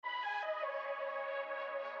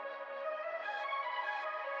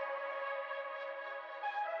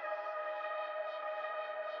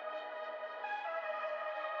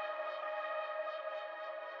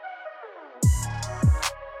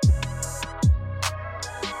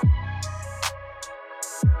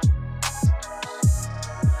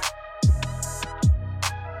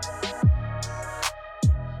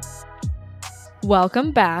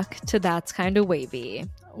Welcome back to That's Kinda Wavy.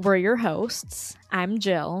 We're your hosts. I'm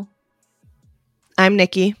Jill. I'm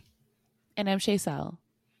Nikki. And I'm Shaysel.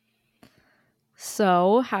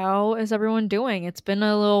 So, how is everyone doing? It's been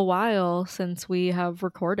a little while since we have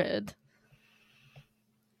recorded.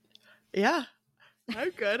 Yeah, I'm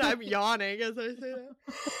good. I'm yawning as I say that.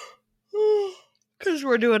 Because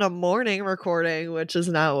we're doing a morning recording, which is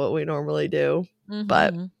not what we normally do. Mm-hmm.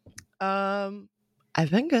 But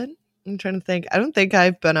I've been good. I'm trying to think. I don't think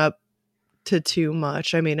I've been up to too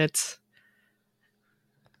much. I mean, I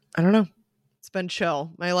don't know. It's been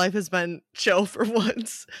chill. My life has been chill for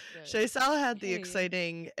once. Shaysel had the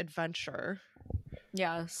exciting adventure.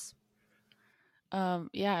 Yes.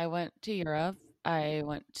 Yeah, I went to Europe. I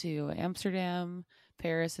went to Amsterdam,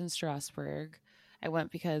 Paris, and Strasbourg. I went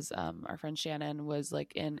because our friend Shannon was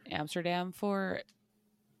like in Amsterdam for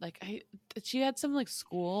she had some like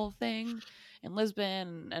school thing in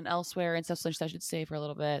Lisbon and elsewhere and stuff, so she said I should stay for a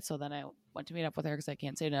little bit. So then I went to meet up with her because I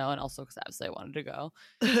can't say no, and also because obviously I wanted to go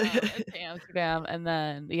to Amsterdam. And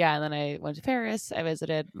then I went to Paris. I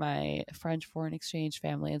visited my French foreign exchange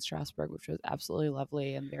family in Strasbourg, which was absolutely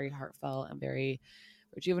lovely and very heartfelt and very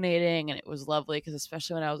rejuvenating. And it was lovely because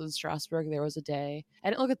especially when I was in Strasbourg, there was a day, I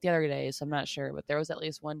didn't look at the other days, so I'm not sure, but there was at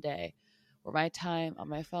least one day where my time on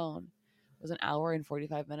my phone was an hour and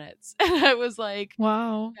 45 minutes. And I was like,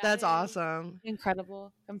 wow, that's awesome.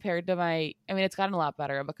 Incredible compared to it's gotten a lot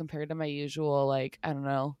better, but compared to my usual, like, I don't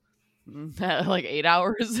know, like 8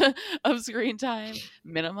 hours of screen time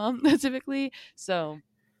minimum typically. So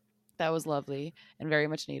that was lovely and very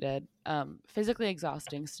much needed. Physically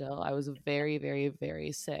exhausting still. I was very, very,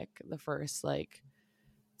 very sick the first like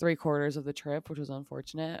 3/4 of the trip, which was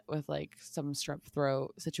unfortunate with like some strep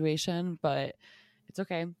throat situation, but it's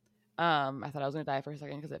okay. I thought I was gonna die for a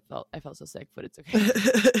second because I felt so sick, but it's okay.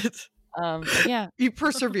 Yeah, you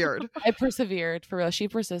persevered. I persevered for real. She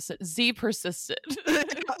persisted. Z persisted.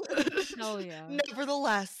 Hell yeah.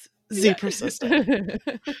 Nevertheless, Z persisted.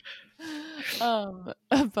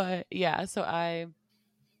 But yeah, so I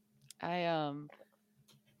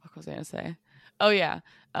what was I gonna say? Oh yeah,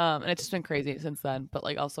 and it's just been crazy since then, but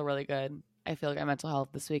like also really good. I feel like my mental health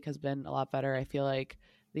this week has been a lot better. I feel like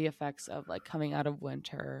the effects of like coming out of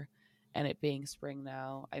winter and it being spring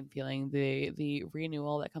now, I'm feeling the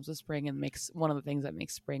renewal that comes with spring and makes one of the things that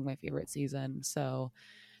makes spring my favorite season. So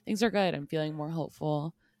things are good. I'm feeling more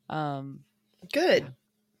hopeful. Good.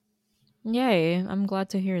 Yeah. Yay. I'm glad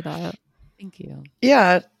to hear that. Thank you.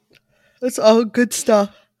 Yeah. That's all good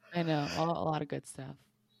stuff. I know. A lot of good stuff.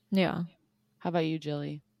 Yeah. How about you,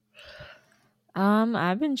 Jilly?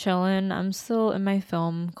 I've been chilling. I'm still in my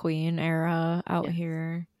film queen era out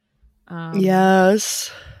here.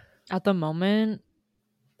 Yes. At the moment,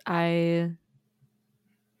 I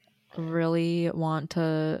really want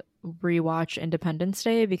to rewatch Independence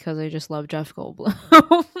Day because I just love Jeff Goldblum.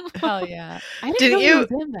 Hell yeah! I Didn't know you? he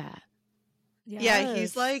was in that. Yes. Yeah,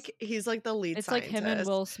 he's like the lead. It's scientist. like him and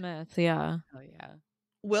Will Smith. Yeah. Oh yeah.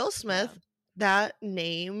 Will Smith. Yeah. That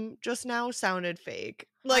name just now sounded fake.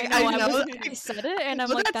 Like I know I said it, and I'm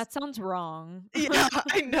like, that sounds wrong. Yeah,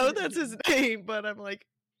 I know that's his name, but I'm like,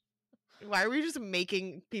 why are we just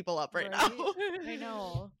making people up right now? I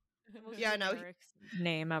know. Yeah, no.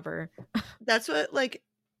 Name ever. That's what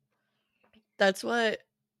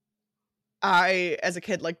I, as a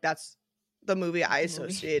kid, like that's the movie I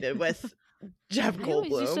associated with Jeff Goldblum. I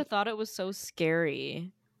always used to thought it was so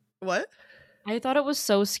scary. What? I thought it was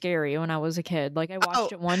so scary when I was a kid. Like I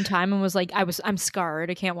watched it one time and was like, I'm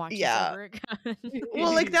scarred. I can't watch this ever again.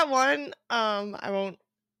 Well, like that one, I won't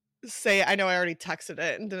say, I know I already texted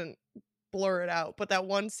it and didn't blur it out, but that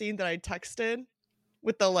one scene that I texted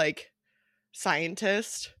with the like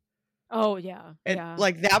scientist. Oh yeah. Yeah.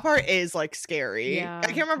 Like that part is like scary. Yeah. I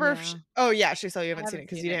can't remember if she saw you haven't seen it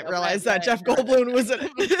because you didn't realize that Jeff Goldblum Goldblum was in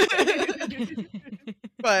it.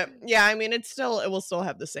 But yeah, I mean it will still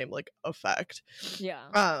have the same like effect.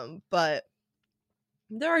 Yeah. But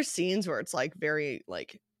there are scenes where it's like very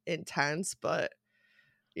like intense, but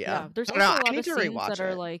yeah. There's also a lot of scenes that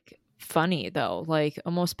are like funny though, like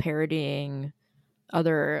almost parodying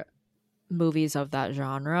other movies of that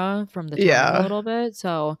genre from the time a little bit.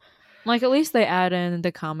 So like at least they add in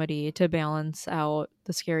the comedy to balance out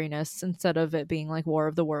the scariness instead of it being like War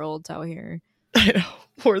of the Worlds out here. I know.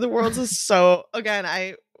 War of the Worlds is so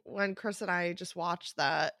when Chris and I just watched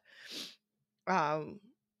that, I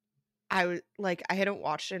hadn't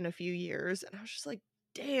watched it in a few years and I was just like,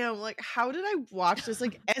 damn, like how did I watch this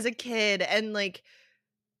like as a kid and like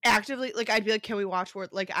actively like I'd be like, can we watch War?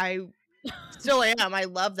 Like I still am. I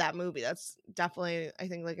love that movie. That's definitely, I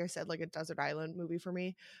think, like I said, like a desert island movie for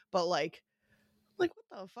me. But like Like,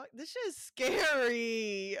 what the fuck? This shit is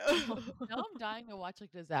scary. Now I'm dying to watch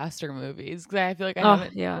like disaster movies because I feel like I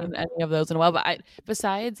haven't seen any of those in a while. But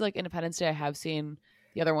besides like Independence Day, I have seen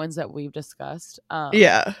the other ones that we've discussed.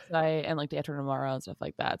 Yeah. And like Day After Tomorrow and stuff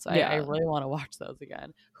like that. So I really want to watch those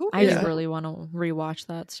again. I really want to rewatch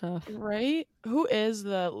that stuff. Right? Who is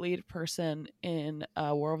the lead person in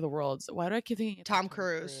War of the Worlds? Why do I keep thinking Tom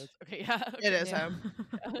Cruise? Okay, yeah, it is him.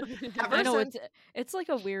 I know it's like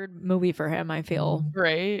a weird movie for him. I feel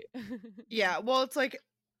right. Yeah, well, it's like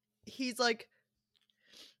he's like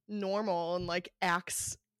normal and like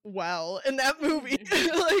acts well in that movie.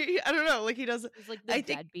 Like, I don't know, like he does. He's like the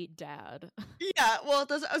deadbeat dad. Yeah, well, it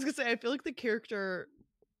does. I was gonna say, I feel like the character,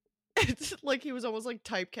 it's like he was almost like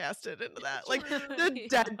typecasted into that, like the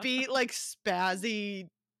deadbeat, like spazzy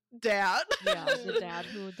dad. Yeah, the dad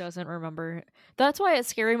who doesn't remember. That's why at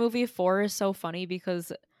Scary Movie 4 is so funny,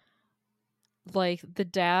 because like the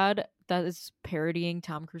dad that is parodying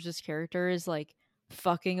Tom Cruise's character is like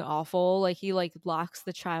fucking awful. Like he like locks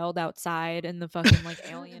the child outside in the fucking like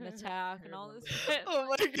alien attack and all this shit. Oh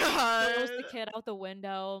my god. Throws the kid out the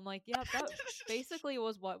window. I'm like, yeah, that basically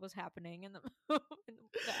was what was happening in the back.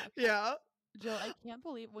 Yeah. Jill, I can't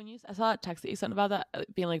believe I saw a text that you sent about that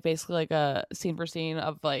being like basically like a scene for scene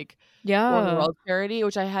of like War of the World parody,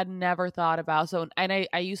 which I had never thought about. So, and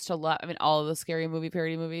I used to love, I mean, all of the Scary Movie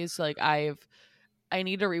parody movies. So like I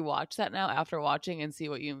need to rewatch that now after watching and see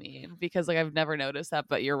what you mean, because like I've never noticed that,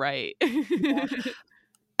 but you're right.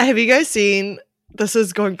 Have you guys seen, this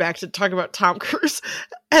is going back to talk about Tom Cruise.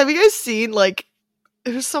 Have you guys seen like,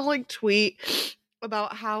 there's some like tweet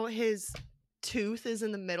about how his tooth is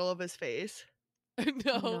in the middle of his face?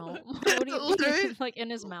 No. What do you mean? Like in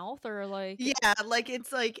his mouth, or like? Yeah, like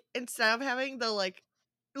it's like instead of having the like,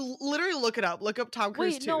 literally look it up. Look up Tom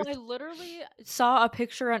Cruise tooth. No, I literally saw a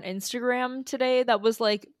picture on Instagram today that was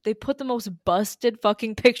like, they put the most busted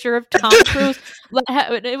fucking picture of Tom Cruise.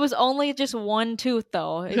 It was only just one tooth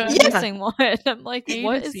though. It was missing one. I'm like,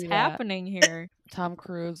 what is happening here? Tom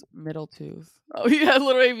Cruise middle tooth. Oh yeah, it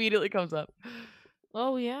literally immediately comes up.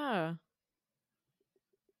 Oh yeah.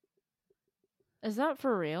 Is that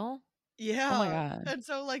for real? Yeah. Oh my god. And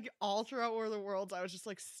so like all throughout War of the Worlds, I was just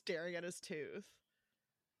like staring at his tooth.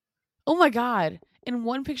 Oh my god. In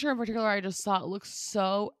one picture in particular I just saw, it looks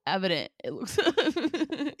so evident. It looks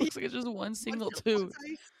it looks like it's just one single tooth. Once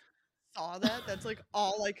I saw that, that's like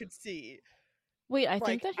all I could see. Wait, I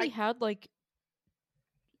think that he had like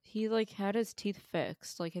had his teeth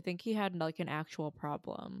fixed. Like I think he had like an actual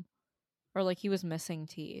problem. Or like he was missing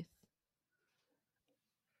teeth.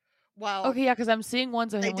 Wow. Okay, yeah, because I'm seeing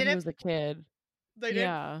ones of him when he was a kid. They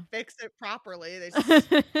didn't fix it properly. They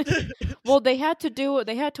well, they had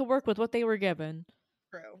to work with what they were given.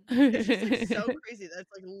 True. It's just like so crazy that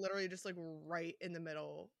it's like literally just like right in the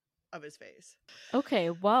middle of his face. Okay,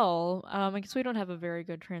 well, I guess we don't have a very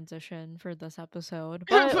good transition for this episode,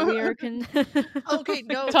 but we are okay,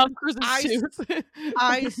 no. Tom Cruise's tooth.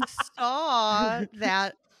 I saw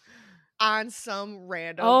that on some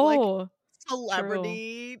random like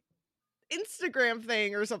celebrity Instagram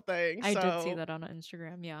thing or something. I did see that on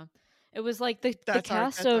Instagram, yeah. It was like the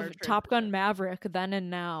cast of Top Gun Maverick then and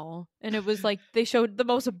now. And it was like they showed the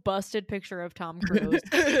most busted picture of Tom Cruise.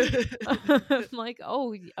 I'm like,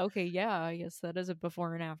 oh, okay, yeah, I guess that is a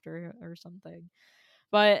before and after or something.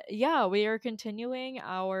 But yeah, we are continuing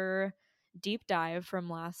our deep dive from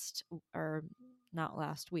last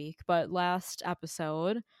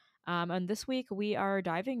episode. And this week we are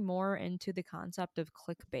diving more into the concept of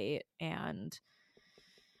clickbait and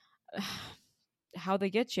how they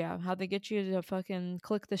get you to fucking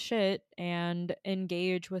click the shit and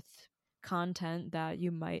engage with content that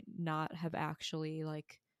you might not have actually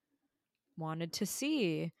like wanted to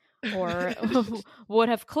see or would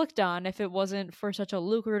have clicked on if it wasn't for such a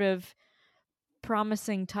lucrative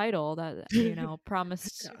promising title that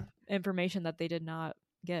promised information that they did not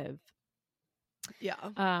give.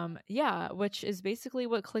 Which is basically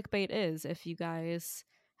what clickbait is. If you guys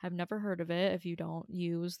have never heard of it, if you don't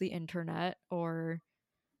use the internet or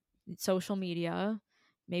social media,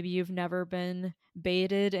 maybe you've never been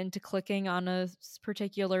baited into clicking on a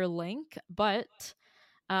particular link, but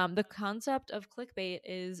the concept of clickbait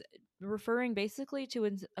is referring basically to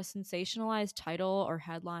a sensationalized title or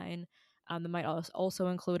headline that might also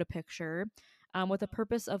include a picture with the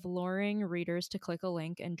purpose of luring readers to click a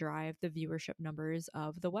link and drive the viewership numbers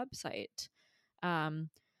of the website.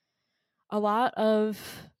 A lot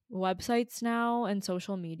of websites now and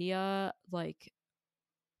social media, like,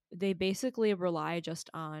 they basically rely just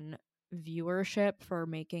on viewership for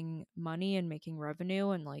making money and making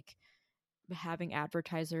revenue, and like having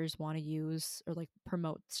advertisers want to use or like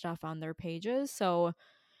promote stuff on their pages. So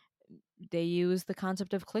they use the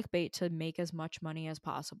concept of clickbait to make as much money as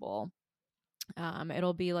possible.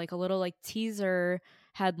 It'll be like a little like teaser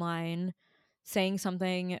headline saying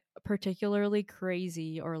something particularly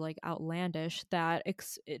crazy or like outlandish that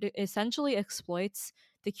it essentially exploits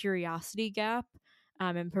the curiosity gap,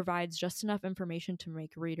 and provides just enough information to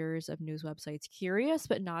make readers of news websites curious,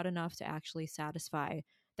 but not enough to actually satisfy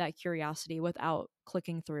that curiosity without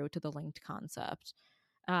clicking through to the linked concept.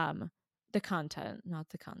 The content, not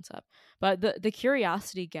the concept, but the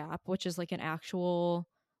curiosity gap, which is like an actual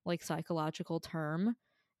like psychological term,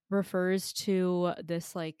 refers to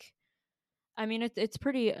this like, I mean it's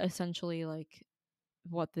pretty essentially like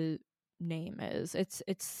what the name is.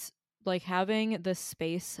 It's like having this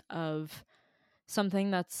space of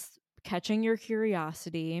something that's catching your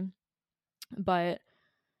curiosity, but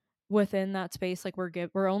within that space like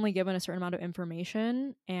we're only given a certain amount of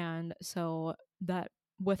information, and so that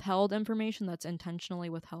withheld information that's intentionally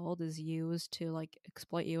withheld is used to like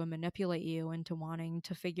exploit you and manipulate you into wanting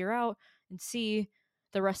to figure out and see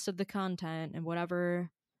the rest of the content and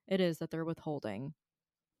whatever it is that they're withholding.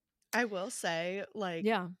 I will say, like,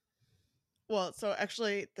 Yeah. well, so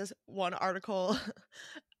actually, this one article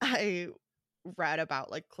I read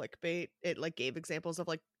about like clickbait, it like gave examples of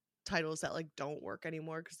like titles that like don't work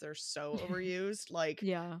anymore because they're so overused. Like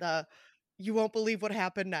Yeah. the "You won't believe what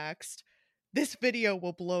happened next," "This video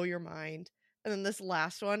will blow your mind," and then this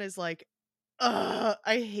last one is like, "Ugh,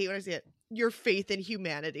 I hate when I see it. Your faith in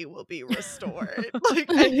humanity will be restored." Like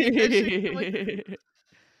I hate that shit. Like,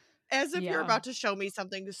 as if you're Yeah. about to show me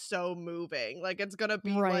something so moving. Like it's gonna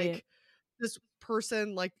be Right. like this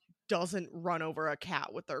person like doesn't run over a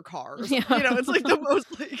cat with their car or something. Yeah. You know, it's like the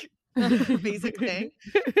most like basic thing.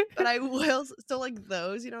 But I will still like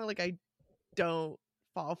those, you know, like I don't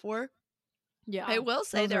fall for. Yeah. I will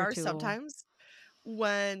say Those there are are two. sometimes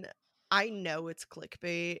when I know it's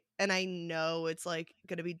clickbait and I know it's like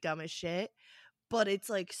gonna be dumb as shit, but it's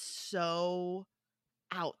like so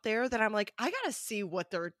out there that I'm like, I gotta see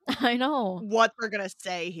I know. what they're gonna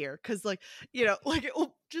say here. Cause like, you know, like it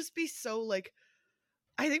will just be so like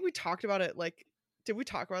I think we talked about it like did we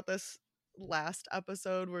talk about this last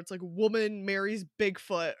episode where it's like woman marries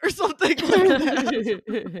Bigfoot or something like that?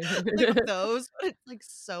 Like those, but it's like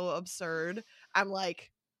so absurd. I'm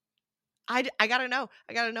like, I gotta know.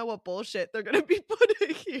 I gotta know what bullshit they're gonna be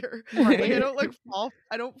putting here. Like I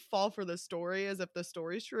Right. don't fall for the story as if the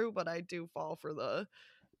story's true, but I do fall for the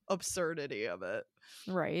absurdity of it.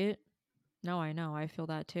 Right. No, I know. I feel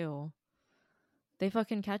that too. They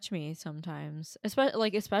fucking catch me sometimes.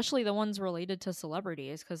 Especially the ones related to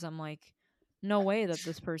celebrities, cuz I'm like, no way that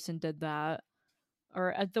this person did that.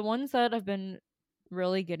 Or the ones that have been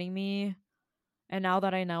really getting me, and now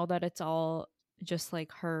that I know that it's all just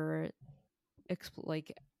like her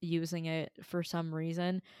like using it for some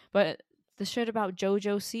reason, but the shit about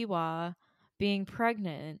JoJo Siwa being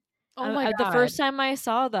pregnant. Oh my The god. first time I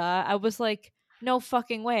saw that, I was like, no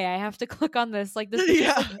fucking way. I have to click on this. Like this bitch is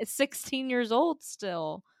Yeah. like 16 years old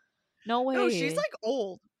still. No No, she's way. like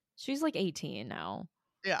old. She's like 18 now.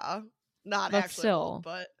 Yeah. Not But actually old,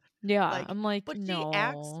 still. but Yeah, like I'm like, but she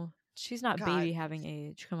acts no. She's not God. baby having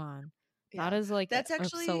age. Come on. Not Yeah. as like That's a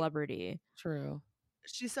actually celebrity. True.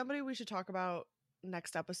 she's somebody we should talk about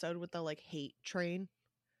next episode with the like hate train.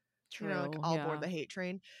 You know, like True. all aboard Yeah. the hate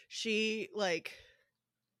train. She like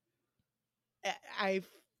I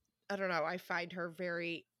I don't know, I find her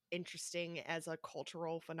very interesting as a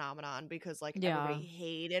cultural phenomenon because like Yeah. everybody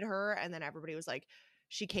hated her and then everybody was like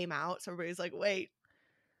she came out, so everybody's like, "Wait,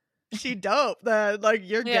 she dope then, like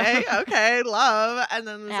you're Yeah. gay? Okay, love." And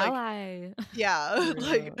then there's like Ally. yeah,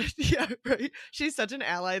 like True. yeah, right. She's such an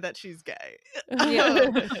ally that she's gay. Yeah.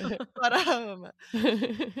 But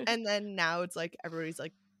and then now it's like everybody's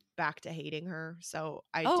like back to hating her. So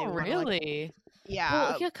I Oh, do want to like really? Well,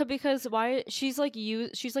 yeah, yeah, because why she's like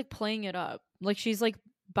she's like playing it up. Like she's like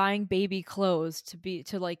buying baby clothes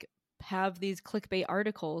to like have these clickbait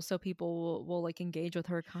articles so people will like engage with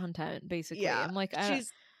her content basically. yeah. I'm like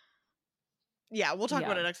She's yeah, we'll talk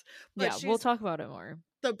about yeah. it next. But Yeah, we'll she's talk about it more.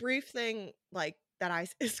 the brief thing like that I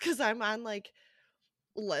is because I'm on like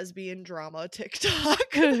lesbian drama TikTok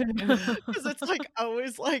because it's like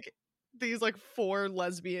always like these like four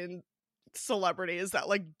lesbian celebrities that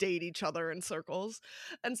like date each other in circles.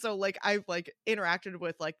 And so like I've like interacted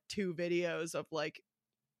with like two videos of like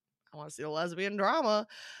I want to see the lesbian drama,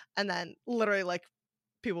 and then literally like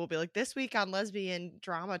people will be like this week on lesbian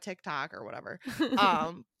drama TikTok or whatever.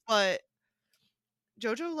 But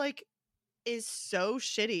JoJo like is so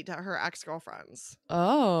shitty to her ex-girlfriends.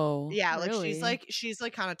 Oh, Yeah, really? she's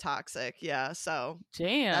kind of toxic. Yeah, so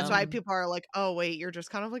that's why damn. people are like, "Oh, wait, you're just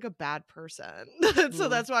kind of like a bad person." So Ooh.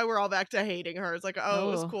 that's why we're all back to hating her. It's like, "Oh,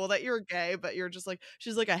 it was Oh. cool that you're gay, but you're just like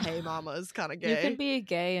she's like a hey mama's kind of You can gay." be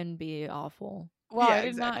gay and be awful. Wow, Yeah, I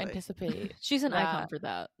did not exactly. anticipate She's an icon that. for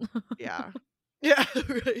that. Yeah. Yeah,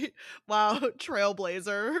 right. Wow,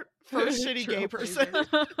 trailblazer, first shitty gay person.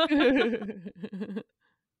 Trailblazer.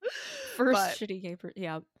 First But shitty gay person.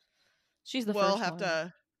 Yeah. She's the we'll first have one.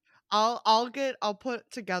 to I'll put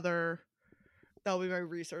together that'll be my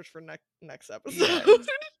research for next episode.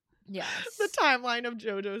 Yes. The timeline of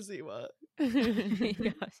JoJo Siwa.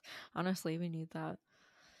 Yes. Honestly, we need that.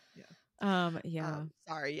 Yeah. Yeah.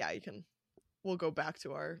 Sorry, yeah, we'll go back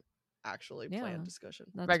to our actually planned discussion.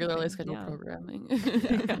 That's Regularly okay. scheduled Yeah. programming.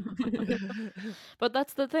 Yeah. But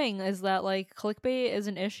that's the thing, is that like clickbait is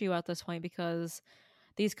an issue at this point because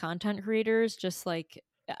these content creators just like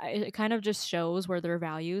it kind of just shows where their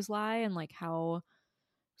values lie and like how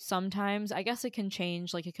sometimes I guess it can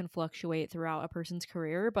change, like it can fluctuate throughout a person's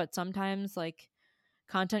career, but sometimes like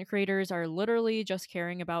content creators are literally just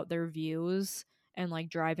caring about their views and like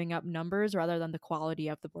driving up numbers rather than the quality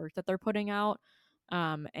of the work that they're putting out.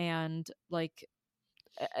 And like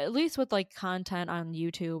at least with like content on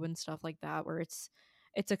YouTube and stuff like that, where it's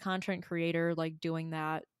a content creator like doing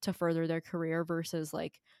that to further their career versus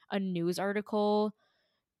like a news article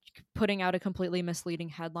putting out a completely misleading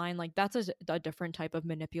headline. Like that's a different type of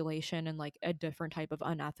manipulation and like a different type of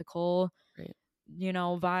unethical, Right.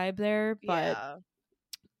 vibe there. But Yeah. Well,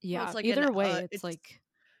 yeah, it's like either way, it's like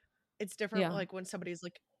it's different yeah, like when somebody's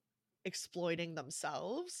like exploiting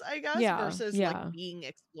themselves, I guess, yeah, versus like yeah, being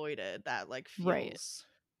exploited that like right, feels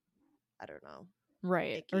I don't know,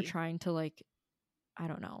 right, or icky. trying to like I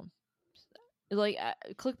don't know, like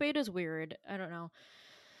clickbait is weird. I don't know.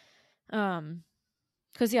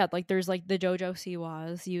 Because yeah, like there's like the JoJo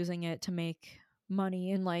Siwas using it to make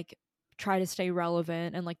money and like try to stay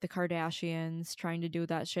relevant, and like the Kardashians trying to do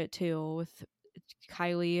that shit too with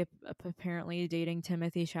Kylie apparently dating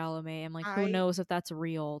Timothy Chalamet. I'm like, who I knows if that's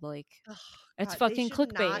real? Like, Oh it's god, they fucking should not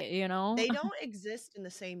clickbait, you know? they don't exist in the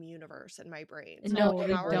same universe in my brain. So No, like No,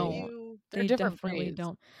 they how are don't. you they're They different definitely breeds.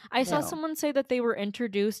 don't. I saw No. someone say that they were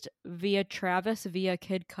introduced via Travis via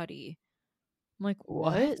Kid Cudi. I'm like,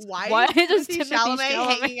 What? what? why Why is does Timothy Timothy Chalamet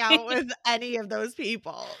Chalamet? hanging out with any of those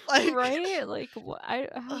people? Like Right? Like,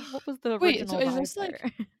 ugh, what was the Wait, so original vibe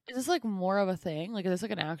there? is this like more of a thing? Like is this like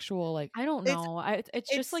an actual like I don't it's know. It's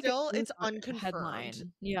just like a news it's unconfirmed. headline.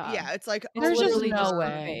 Yeah, Yeah, it's like it's there's just literally no just way.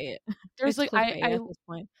 over clickbait. There's It's like clickbait at this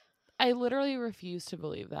point. I literally refuse to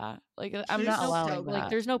believe that. Like I'm There's not No, allowing so like that.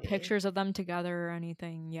 there's no many. pictures of them together or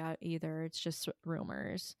anything yet either. It's just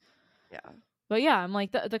rumors. Yeah. But yeah, I'm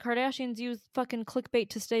like the Kardashians use fucking clickbait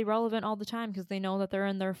to stay relevant all the time because they know that they're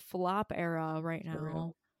in their flop era right For real.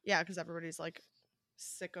 now. Yeah, because everybody's like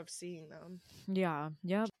sick of seeing them. Yeah,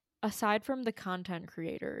 yep. Aside from the content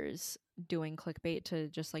creators doing clickbait to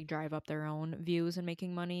just like drive up their own views and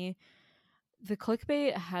making money, the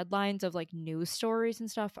clickbait headlines of like news stories and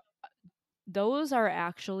stuff, those are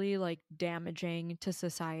actually like damaging to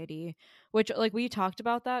society, which like we talked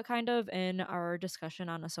about that kind of in our discussion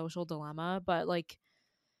on a social dilemma, but like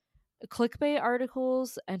clickbait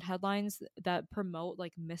articles and headlines that promote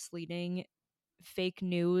like misleading fake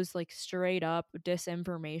news, like straight up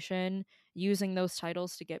disinformation, using those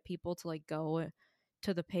titles to get people to like go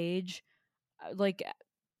to the page, like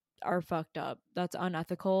are fucked up. That's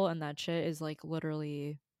unethical, and that shit is like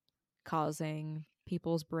literally causing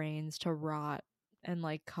people's brains to rot and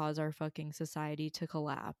like cause our fucking society to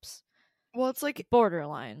collapse. Well, it's like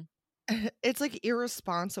Borderline. it's like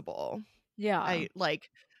irresponsible. Yeah. I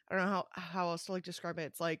don't know how else to like describe it.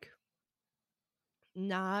 It's like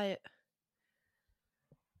not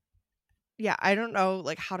yeah, I don't know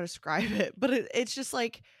like how to describe it, but it's just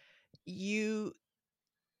like you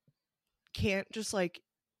can't just like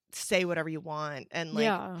say whatever you want and like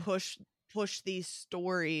Yeah. push these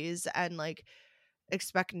stories and like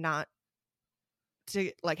expect not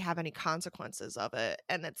to like have any consequences of it.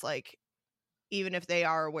 And it's like even if they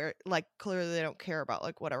are aware, like clearly they don't care about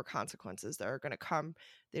like whatever consequences that are going to come,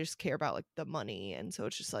 they just care about like the money. And so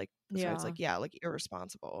it's just like that's why it's Yeah. like yeah, like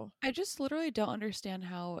irresponsible. I just literally don't understand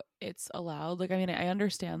how it's allowed. Like I mean, I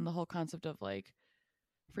understand the whole concept of like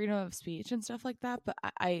freedom of speech and stuff like that, but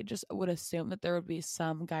I just would assume that there would be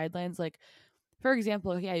some guidelines. Like for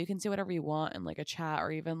example, yeah, you can say whatever you want in like a chat, or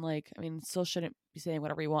even like I mean still shouldn't be saying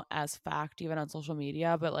whatever you want as fact even on social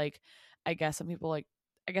media, but like I guess some people like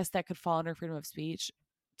I guess that could fall under freedom of speech,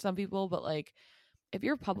 some people, but like if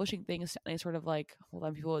you're publishing things to any sort of like, well,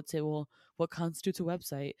 then people would say, well, what constitutes a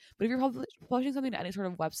website? But if you're publishing something to any sort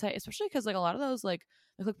of website, especially because like a lot of those like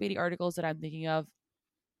the clickbaity articles that I'm thinking of,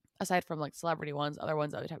 aside from like celebrity ones, other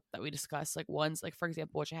ones that we discussed, like ones like, for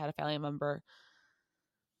example, which I had a family member,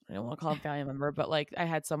 I don't want to call him family member, but like I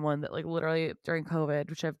had someone that like literally during COVID,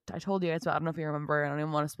 which I told you guys about, I don't know if you remember, I don't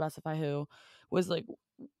even want to specify who, was like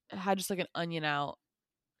had just like an onion out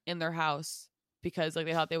in their house because like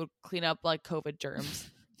they thought they would clean up like COVID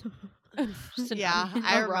germs. Yeah,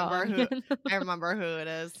 I remember who it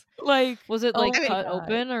is. Like, was it like cut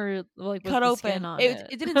open or like was cut the open? Skin on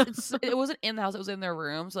it didn't. It wasn't in the house. It was in their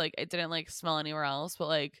room, so like it didn't like smell anywhere else. But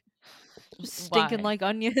like stinking like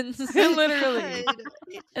onions, literally.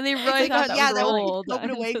 And they really thought that was old. They're like,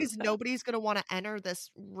 open away because nobody's gonna want to enter this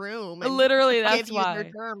room. And literally, that's give why you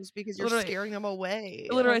their germs because you're scaring them away.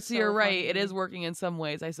 Literally, so you're right. It is working in some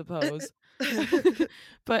ways, I suppose.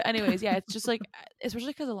 But anyways, yeah, it's just like,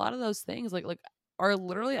 especially because a lot of those things like are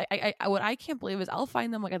literally, I what I can't believe is I'll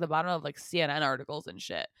find them like at the bottom of like CNN articles and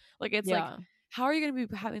shit. Like it's like, how are you going to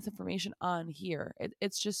be having this information on here?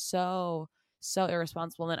 It's just so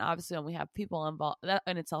irresponsible. And then obviously when we have people involved, that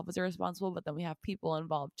in itself is irresponsible, but then we have people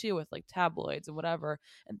involved too with like tabloids and whatever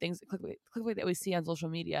and things, clickbait that we see on social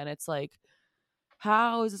media, and it's like,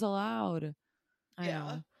 how is this allowed? I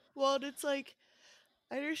know. Well, and it's like,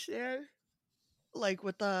 I understand, like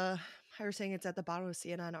with the, I was saying it's at the bottom of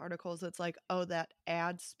CNN articles, it's like, oh, that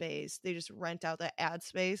ad space, they just rent out that ad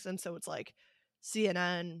space, and so it's like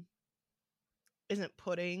CNN isn't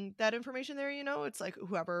putting that information there, you know, it's like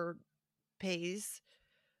whoever pays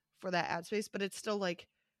for that ad space, but it's still like,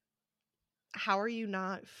 how are you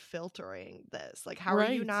not filtering this? Like, how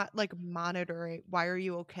are you not like monitoring? Why are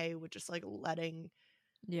you okay with just like letting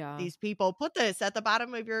these people put this at the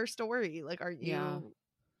bottom of your story? Like, aren't you,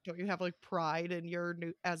 don't you have like pride in your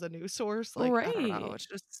as a news source? Like, I don't know, it's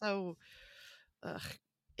just so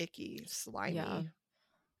icky, slimy.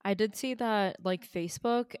 I did see that like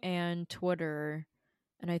Facebook and Twitter,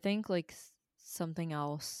 and I think like something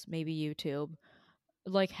else, maybe YouTube,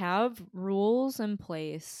 like have rules in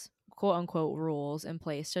place, quote unquote rules in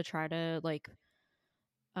place to try to like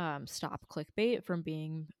stop clickbait from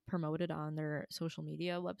being promoted on their social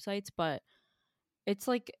media websites, but it's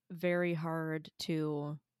like very hard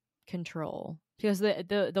to control because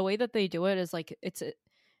the way that they do it is like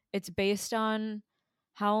it's based on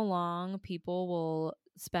how long people will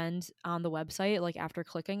spend on the website. Like after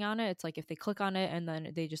clicking on it, it's like if they click on it and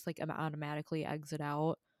then they just like automatically exit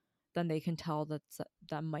out, then they can tell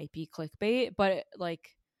that might be clickbait. But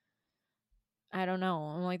like, I don't know,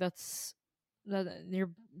 I'm like, that's that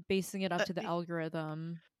you're basing it up to the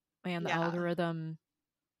algorithm, and the algorithm,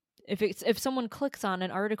 if someone clicks on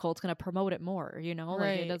an article, it's going to promote it more, you know,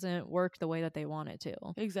 like it doesn't work the way that they want it to.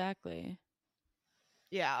 Exactly.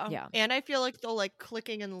 Yeah. And I feel like the like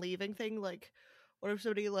clicking and leaving thing, like what if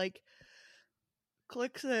somebody like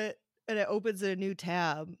clicks it and it opens a new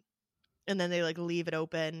tab and then they like leave it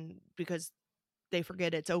open because they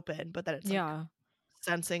forget it's open, but then it's like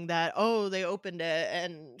sensing that, oh, they opened it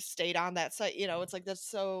and stayed on that site, you know, it's like, that's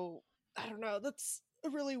so, I don't know, that's a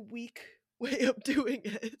really weak way of doing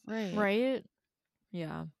it. Right.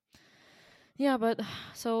 Yeah, but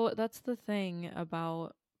so that's the thing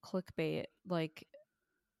about clickbait, like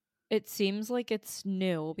it seems like it's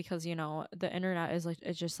new because, you know, the internet is like,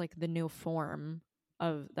 it's just like the new form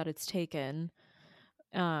of that it's taken,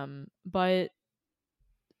 but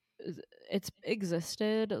it's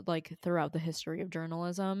existed like throughout the history of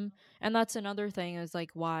journalism. And that's another thing, is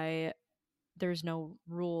like why there's no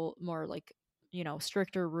more like, you know,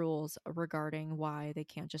 stricter rules regarding why they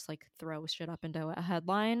can't just like throw shit up into a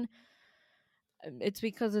headline. It's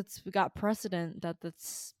because it's got precedent that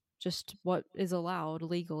that's just what is allowed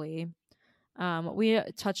legally. We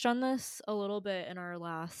touched on this a little bit in our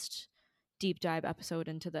last deep dive episode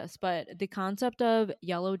into this, but the concept of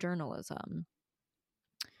yellow journalism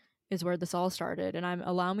is where this all started, and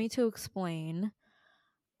allow me to explain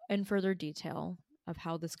in further detail of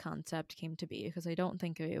how this concept came to be, because I don't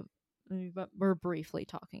think we're briefly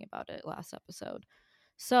talking about it last episode.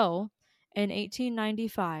 So, in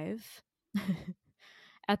 1895,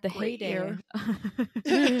 at the heyday,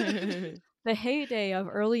 the heyday of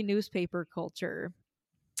early newspaper culture,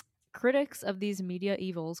 critics of these media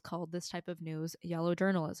evils called this type of news yellow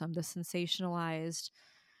journalism. The sensationalized,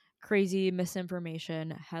 crazy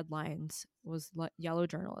misinformation headlines was yellow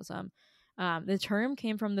journalism. The term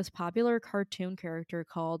came from this popular cartoon character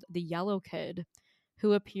called the Yellow Kid,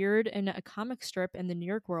 who appeared in a comic strip in the New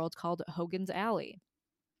York World called Hogan's Alley.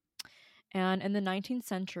 And in the 19th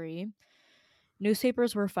century,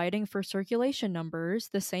 Newspapers were fighting for circulation numbers,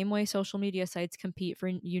 the same way social media sites compete for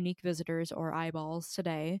unique visitors or eyeballs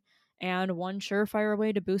today. And one surefire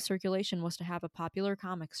way to boost circulation was to have a popular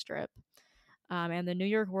comic strip. And the New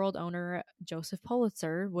York World owner, Joseph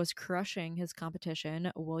Pulitzer, was crushing his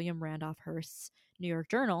competition, William Randolph Hearst's New York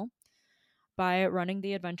Journal, by running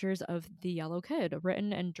the adventures of the Yellow Kid,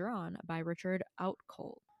 written and drawn by Richard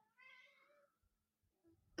Outcault.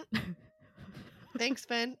 Thanks,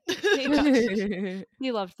 Finn.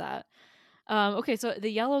 He loved that. Okay, so the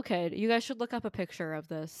Yellow Kid, you guys should look up a picture of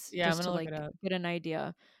this just to like get an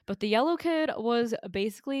idea. But the Yellow Kid was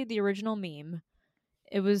basically the original meme.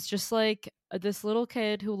 It was just like this little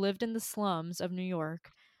kid who lived in the slums of New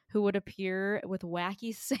York who would appear with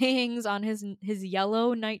wacky sayings on his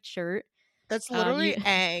yellow nightshirt. That's literally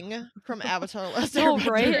Aang from Avatar: The Last No, Airbender.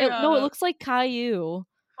 right? No, it looks like Caillou.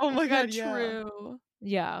 Oh my god, yeah. True.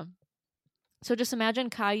 Yeah. So just imagine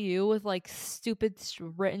Caillou with like stupid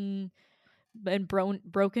written and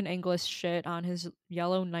broken English shit on his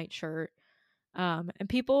yellow nightshirt. And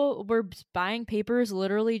people were buying papers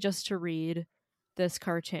literally just to read this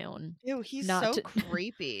cartoon. Ew, he's so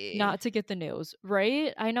creepy. Not to get the news,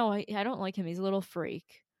 right? I know. I don't like him. He's a little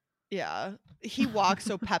freak. Yeah, he walks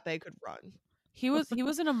so Pepe could run. He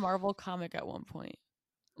was in a Marvel comic at one point.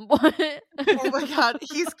 What? Oh my god,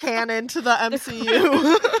 he's canon to the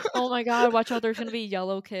MCU. Oh my god, watch out, there's gonna be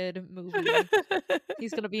Yellow Kid movie.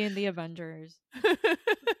 He's gonna be in the Avengers.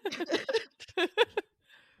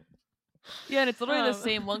 Yeah, and it's literally the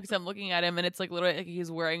same one because I'm looking at him and it's like literally like he's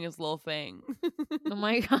wearing his little thing. Oh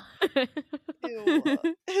my god. Ew,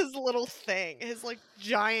 his little thing, his like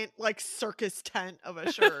giant like circus tent of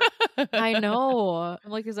a shirt. I know.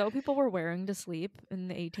 I'm like, is that what people were wearing to sleep in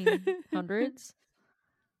the 1800s?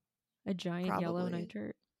 A giant yellow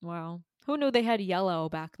nightshirt. Wow. Who knew they had yellow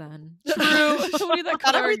back then? True. Who knew that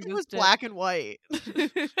color everything was black and white.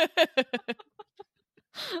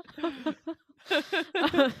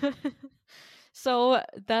 So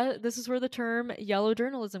this is where the term yellow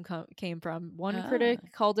journalism came from. One critic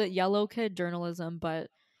called it yellow kid journalism, but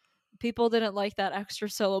people didn't like that extra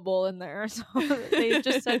syllable in there, so they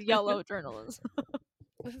just said yellow journalism.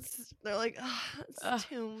 They're like, it's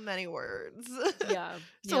too many words. Yeah.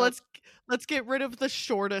 So let's get rid of the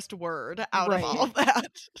shortest word out of all of that.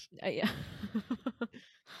 Yeah.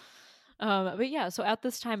 But yeah, so at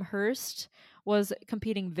this time, Hearst was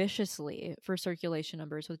competing viciously for circulation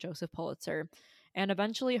numbers with Joseph Pulitzer, and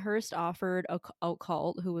eventually Hearst offered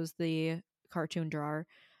Outcault, who was the cartoon drawer,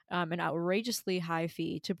 an outrageously high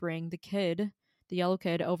fee to bring the Yellow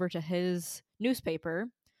Kid, over to his newspaper.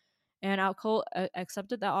 And Outcault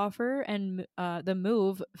accepted that offer, and the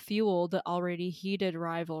move fueled the already heated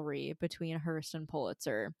rivalry between Hearst and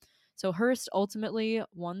Pulitzer. So Hearst ultimately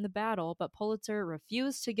won the battle, but Pulitzer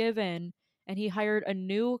refused to give in, and he hired a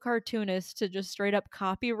new cartoonist to just straight up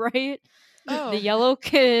copyright the Yellow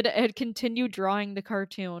Kid and continue drawing the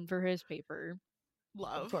cartoon for his paper.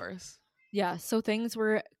 Love. Of course. Yeah, so things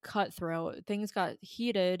were cutthroat. Things got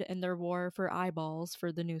heated in their war for eyeballs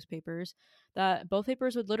for the newspapers, that both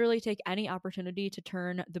papers would literally take any opportunity to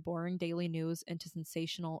turn the boring daily news into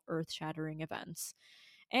sensational, earth-shattering events.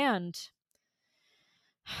 And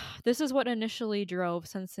this is what initially drove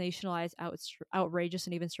sensationalized, outrageous,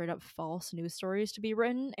 and even straight-up false news stories to be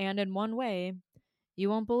written. And in one way, you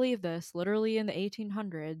won't believe this, literally in the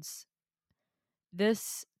 1800s,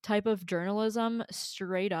 this type of journalism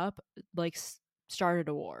straight up like started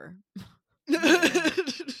a war.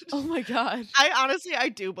 Oh my god. I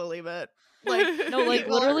do believe it. Like no, like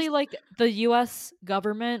literally like the US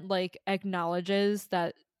government like acknowledges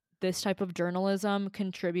that this type of journalism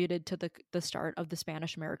contributed to the start of the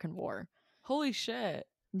Spanish American War. Holy shit.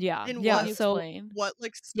 Yeah. In yeah, what, so what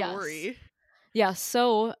like story? Yes.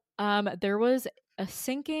 So there was a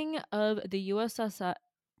sinking of the USS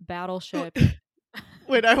battleship.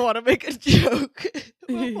 Wait, I want to make a joke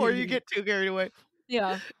before you get too carried away.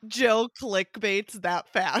 Yeah. Jill clickbaits that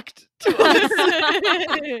fact to us.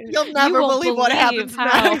 You'll never believe what happens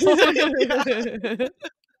next.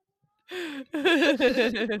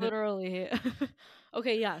 Literally.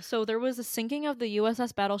 Okay, yeah. So there was a sinking of the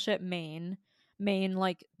USS battleship Maine,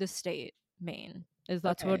 like the state, Maine,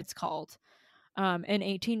 that's what it's called, in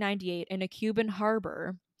 1898 in a Cuban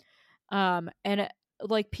harbor. And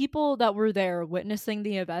like people that were there witnessing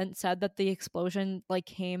the event said that the explosion like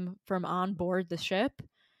came from on board the ship,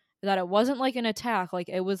 that it wasn't like an attack, like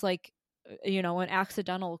it was like an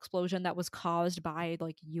accidental explosion that was caused by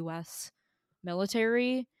like US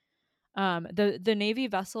military. The Navy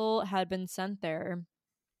vessel had been sent there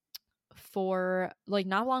for like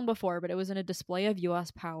not long before, but it was in a display of US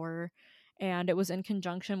power, and it was in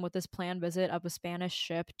conjunction with this planned visit of a Spanish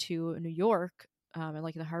ship to New York, and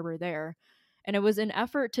like the harbor there. And it was an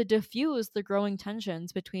effort to diffuse the growing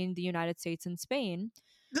tensions between the United States and Spain.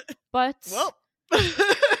 But well,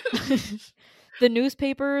 the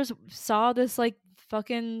newspapers saw this like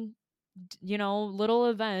fucking, you know, little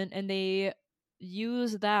event, and they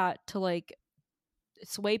used that to like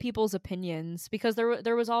sway people's opinions, because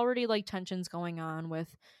there was already like tensions going on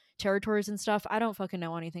with territories and stuff. I don't fucking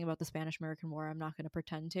know anything about the Spanish American War. I'm not going to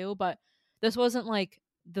pretend to, but this wasn't like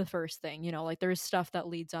the first thing, you know, like there's stuff that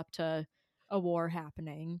leads up to a war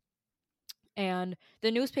happening. And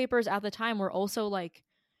the newspapers at the time were also like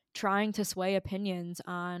trying to sway opinions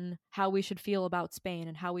on how we should feel about Spain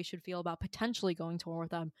and how we should feel about potentially going to war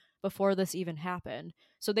with them before this even happened.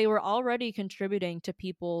 So they were already contributing to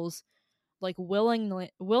people's like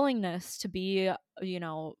willingness to be, you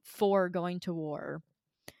know, for going to war.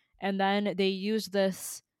 And then they used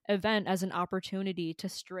this event as an opportunity to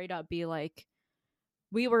straight up be like,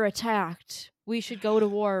 we were attacked, we should go to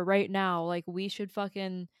war right now, like we should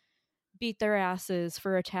fucking beat their asses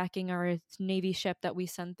for attacking our Navy ship that we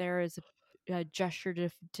sent there as a gesture to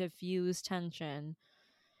diffuse tension.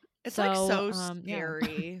 it's So like so yeah.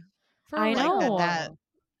 scary. For I Like know. that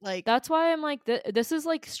like That's why I'm like, this is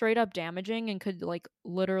like straight up damaging and could like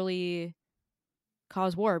literally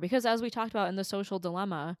cause war, because as we talked about in The Social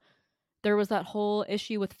Dilemma, there was that whole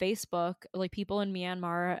issue with Facebook, like people in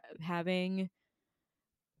Myanmar having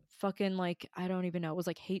fucking like, I don't even know, it was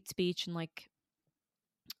like hate speech and like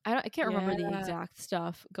I can't remember the Yeah. exact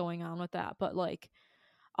stuff going on with that, but like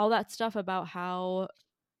all that stuff about how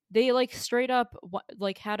they like straight up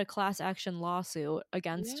like had a class action lawsuit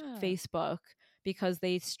against Yeah. Facebook because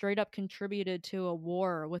they straight up contributed to a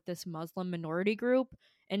war with this Muslim minority group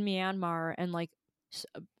in Myanmar and like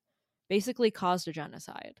basically caused a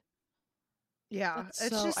genocide. yeah, That's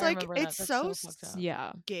it's so just I like remember that. it's That's so so fucked up.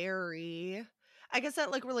 Yeah. scary. I guess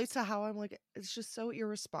that like relates to how I'm like it's just so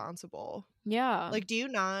irresponsible. Yeah. Like do you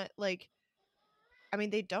not like I mean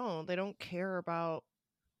they don't care about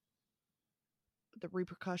the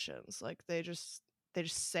repercussions. Like they just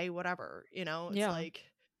say whatever, you know? It's Yeah. like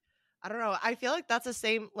I don't know. I feel like that's the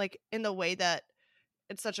same like in the way that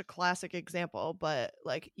it's such a classic example, but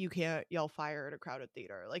like you can't yell fire at a crowded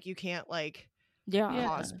theater. Like you can't like Yeah.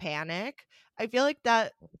 cause Yeah. panic. I feel like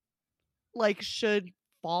that like should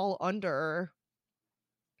fall under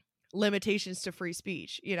limitations to free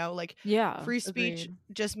speech, you know? Like Yeah. free speech Agreed.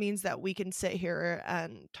 just means that we can sit here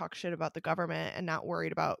and talk shit about the government and not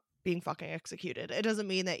worried about being fucking executed. It doesn't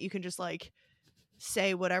mean that you can just like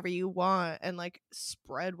say whatever you want and like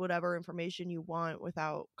spread whatever information you want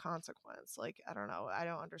without consequence. Like I don't know. I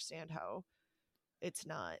don't understand how it's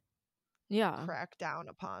not Yeah. cracked down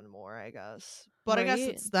upon more, I guess. But I guess Right.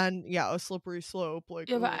 it's then a slippery slope like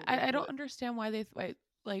Yeah, but I don't but understand why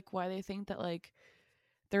why they think that like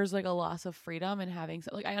there's like a loss of freedom in having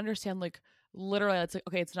like I understand like literally it's like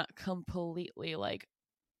okay, it's not completely like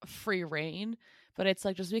free reign, but it's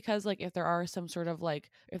like just because like if there are some sort of like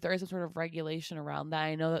if there is some sort of regulation around that,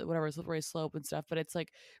 I know that whatever slippery slope and stuff, but it's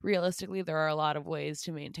like realistically there are a lot of ways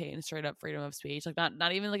to maintain straight up freedom of speech, like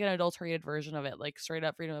not even like an adulterated version of it, like straight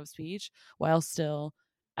up freedom of speech, while still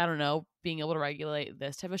I don't know being able to regulate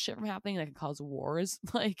this type of shit from happening that can cause wars.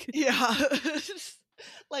 Like yeah.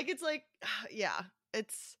 Like it's like yeah,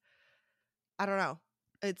 it's I don't know.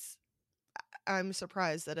 It's I'm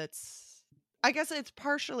surprised that it's I guess it's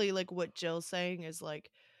partially like what Jill's saying is like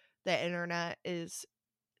the internet is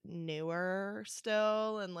newer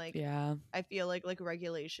still and like yeah, I feel like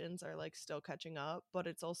regulations are like still catching up, but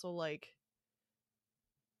it's also like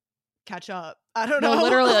catch up. I don't no, know.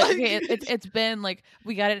 literally like okay Like it's been like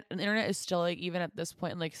we got it, the internet is still like even at this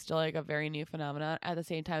point like still like a very new phenomenon. At the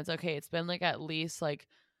same time it's okay, it's been like at least like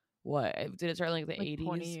what did it start in like the Like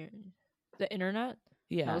 20 80s? years. The internet?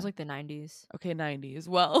 That was Yeah. like the 90s. Okay, 90s.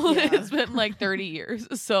 Well, yeah. it's been like 30 years,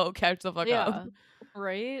 so catch the fuck up. Yeah.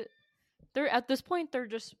 Right? They're at this point they're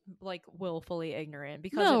just like willfully ignorant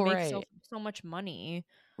because it No, makes so right. so much money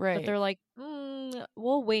that Right. they're like,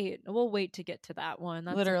 we'll wait to get to that one.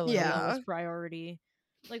 That's the Literally. Yeah. lowest priority.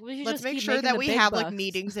 Like we should Let's just make keep sure making that the we big have like bucks.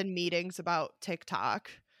 meetings and meetings about TikTok.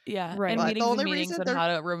 Yeah, and Right. But the meetings and only meetings reason on they're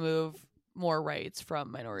how to remove more rights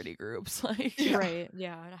from minority groups. Like yeah. Right.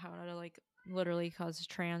 Yeah. And how to like literally cause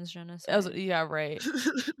trans genocide. yeah, right.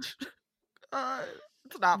 uh,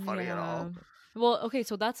 it's not funny at Yeah. all. Well, okay,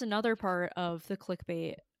 so that's another part of the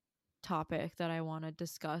clickbait topic that I want to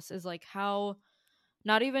discuss is like how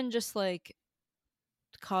not even just like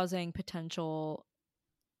causing potential,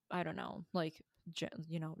 I don't know, like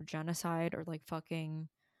genocide or like fucking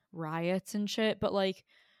riots and shit, but like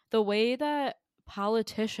the way that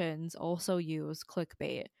politicians also use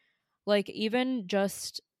clickbait. Like, even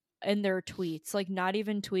just in their tweets, like, not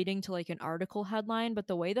even tweeting to like an article headline, but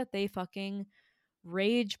the way that they fucking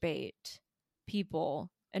rage bait people,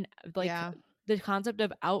 and like Yeah. the concept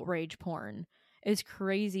of outrage porn is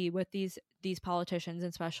crazy with these politicians,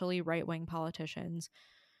 especially right-wing politicians,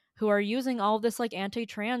 who are using all of this like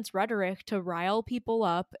anti-trans rhetoric to rile people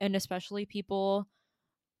up, and especially people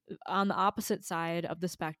on the opposite side of the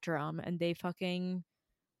spectrum, and they fucking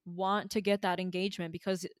want to get that engagement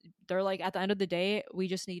because they're like, at the end of the day, we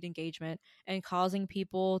just need engagement, and causing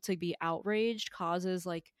people to be outraged causes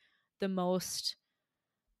like the most,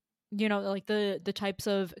 like the types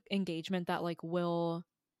of engagement that like will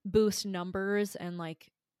boost numbers and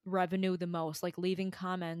like revenue the most, like leaving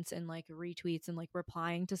comments and like retweets and like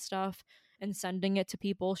replying to stuff and sending it to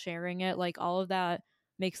people, sharing it, like all of that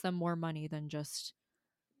makes them more money than just,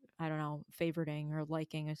 I don't know, favoriting or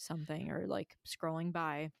liking something or like scrolling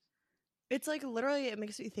by. It's like literally it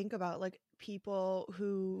makes me think about like people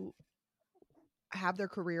who have their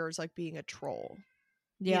careers like being a troll.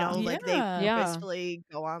 Yeah. Like they Yeah. purposefully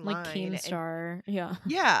go Like online and Keemstar.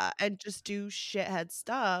 Yeah. and just do shithead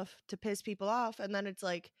stuff to piss people off, and then it's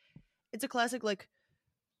like it's a classic like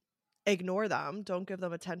ignore them, don't give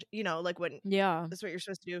them attention. Like when Yeah. that's what you're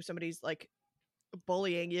supposed to do if somebody's like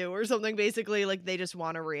bullying you or something, basically like they just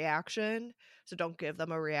want a reaction, so don't give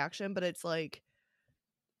them a reaction. But it's like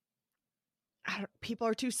people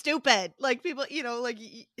are too stupid. Like people, like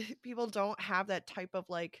people don't have that type of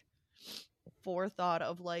like forethought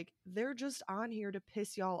of like they're just on here to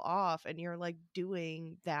piss y'all off, and you're like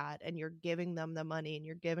doing that, and you're giving them the money, and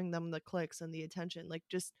you're giving them the clicks and the attention. Like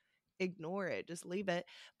just ignore it, just leave it.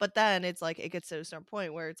 But then it's like it gets to a certain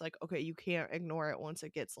point where it's like, okay, you can't ignore it once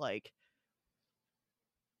it gets like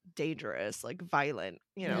dangerous, like violent,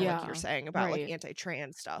 like you're Yeah. saying about like Right.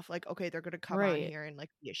 anti-trans stuff. Like, okay, they're gonna come on Right. here and like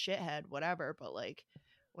be a shithead, whatever, but like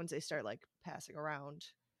once they start like passing around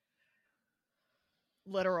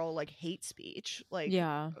literal like hate speech, like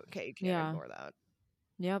Yeah. okay, you can't Yeah. ignore that.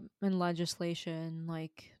 Yep. And legislation,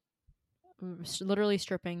 like literally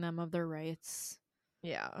stripping them of their rights.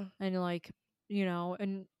 Yeah. And like,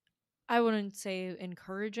 and I wouldn't say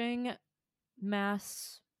encouraging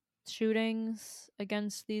mass shootings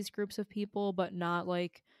against these groups of people, but not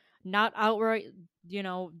outright,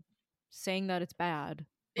 saying that it's bad.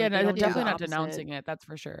 Yeah, Like, they no, don't do the definitely not opposite. denouncing it, that's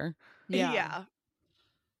for sure. Yeah. Yeah.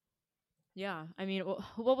 Yeah. I mean,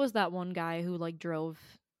 what was that one guy who like drove?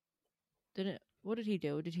 What did he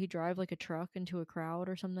do? Did he drive like a truck into a crowd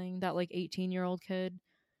or something? That like 18-year-old kid.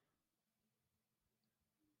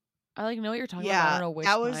 I like know what you're talking about, but I don't Yeah. know which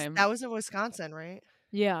That time. was in Wisconsin, right?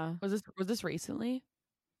 Yeah. Was this recently?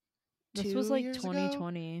 This was 2 like years ago?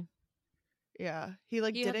 2020. Yeah. He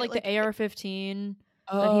like He did had it like the like AR-15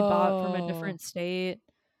 that he bought from a Oh. different state.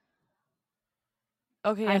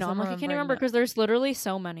 Okay, I yes, know. I'm I'm like, I can't remembering remember that. because there's literally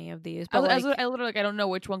so many of these. I, But I, like, I literally like I don't know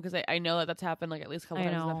which one because I know that that's happened like at least a couple I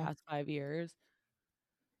times in the know past 5 years.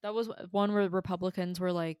 that was one where Republicans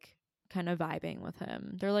were like kind of vibing with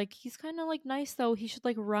him. They're like, he's kind of like nice though. He should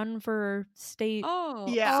like run for state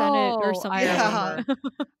yeah. senate or I something. Yeah. remember.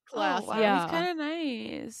 Oh wow, Classic. he's Yeah. kind of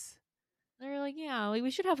nice. They're like, yeah, like we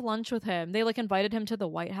should have lunch with him. They like invited him to the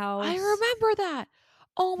White I House. remember that.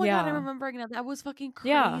 Oh my god, I'm Yeah. remembering that. That was fucking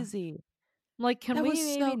Yeah. crazy. I'm like, can That was we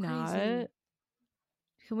maybe so not? crazy.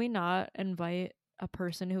 Can we not invite a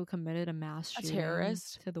person who committed a mass A shooting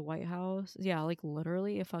terrorist. to the White House? Yeah, like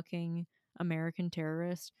literally a fucking American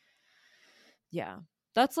terrorist. Yeah.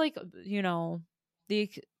 That's like, the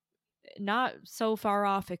not so far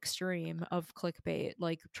off extreme of clickbait,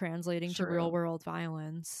 like translating to real True. world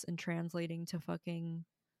violence and translating to fucking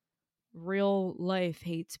real life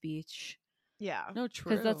hate speech. Yeah. No,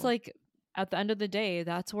 Because that's true. like, at the end of the day,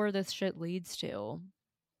 that's where this shit leads to,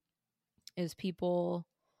 is people.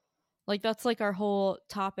 Like, that's like our whole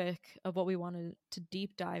topic of what we wanted to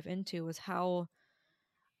deep dive into, is how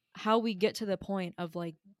we get to the point of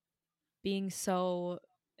like being so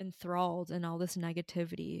enthralled in all this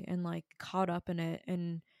negativity and like caught up in it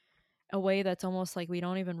in a way that's almost like we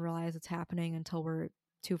don't even realize it's happening until we're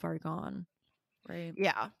too far gone. Right.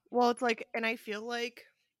 Yeah. Well, it's like, and I feel like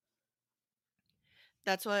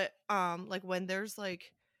that's what like when there's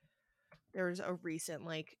a recent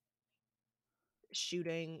like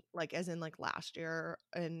shooting, like as in like last year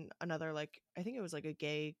in another, like I think it was like a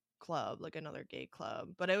gay club, like another gay club,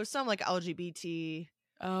 but it was some like LGBT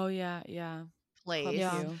Oh yeah, yeah. Club place.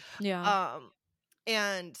 Yeah. Q. Yeah.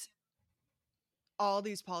 And all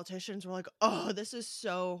these politicians were like, oh, this is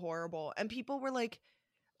so horrible, and people were like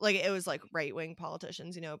it was like right-wing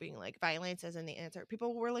politicians, being like violence isn't the answer.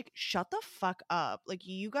 People were like, shut the fuck up, like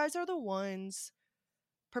you guys are the ones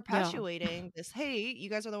perpetuating this, hey, you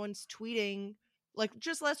guys are the ones tweeting, like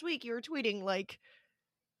just last week you were tweeting like,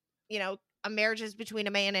 you know, a marriage is between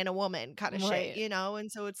a man and a woman kind of shit, you know?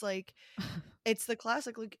 And so it's like, it's the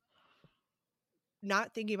classic, like,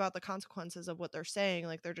 not thinking about the consequences of what they're saying.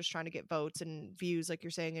 Like, they're just trying to get votes and views, like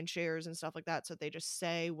you're saying, and shares and stuff like that. So they just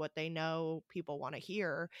say what they know people want to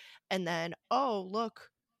hear. And then, oh,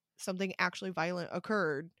 look, something actually violent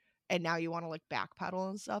occurred. And now you want to like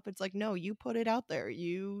backpedal and stuff. It's like, no, you put it out there.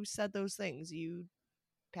 You said those things. You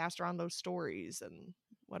passed around those stories and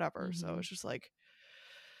whatever. So it's just like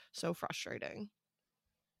so frustrating.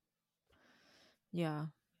 Yeah.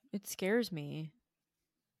 It scares me,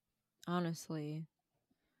 honestly.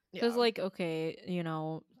 Because, like, okay, you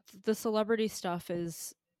know, the celebrity stuff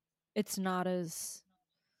it's not as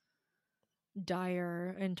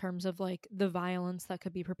dire in terms of, like, the violence that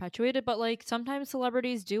could be perpetuated. But, like, sometimes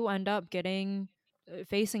celebrities do end up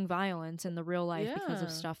facing violence in the real life because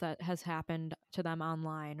of stuff that has happened to them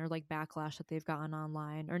online, or, like, backlash that they've gotten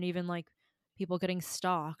online, or even, like, people getting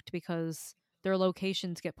stalked because their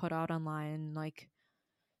locations get put out online, like,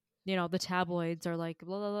 you know, the tabloids are like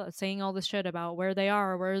blah, blah, blah, saying all this shit about where they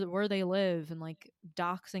are, where they live, and like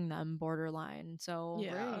doxing them borderline. So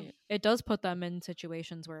it does put them in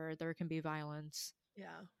situations where there can be violence.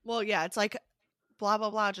 Yeah. Well, yeah, it's like blah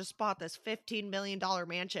blah blah just bought this $15 million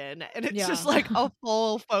mansion, and it's just like a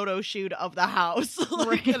full photo shoot of the house.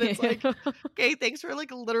 Like, and it's like, okay, thanks for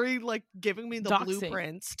like literally like giving me the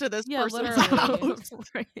blueprints to this person's house.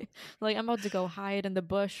 Right. Like, I'm about to go hide in the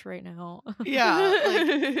bush right now. Like,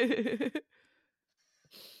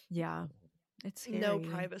 yeah, it's scary. No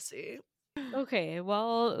privacy. Okay,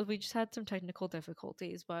 well, we just had some technical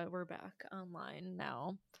difficulties, but we're back online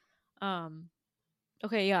now.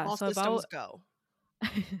 Okay, yeah. All so systems about go.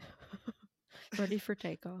 Ready for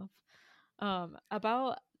takeoff.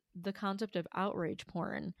 About the concept of outrage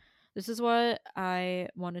porn. This is what I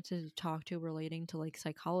wanted to talk to relating to like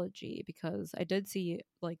psychology, because I did see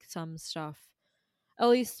like some stuff, at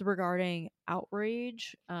least regarding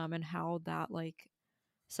outrage, and how that like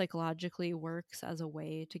psychologically works as a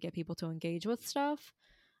way to get people to engage with stuff.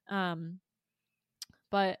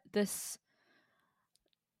 But this,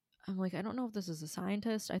 I'm like, I don't know if this is a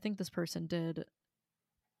scientist. I think this person did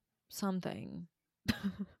something.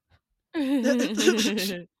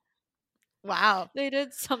 Wow. They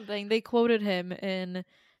did something. They quoted him in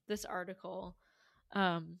this article.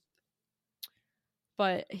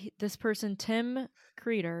 But this person, Tim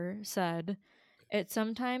Creeder, said, "It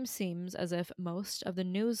sometimes seems as if most of the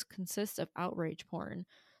news consists of outrage porn,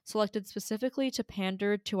 selected specifically to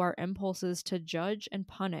pander to our impulses to judge and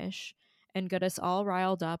punish and get us all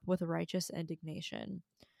riled up with righteous indignation."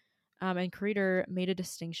 And Creeder made a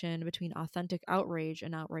distinction between authentic outrage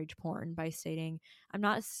and outrage porn by stating, "I'm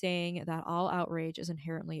not saying that all outrage is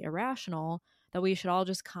inherently irrational, that we should all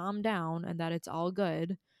just calm down and that it's all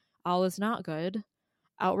good. All is not good.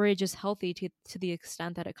 Outrage is healthy to the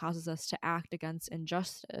extent that it causes us to act against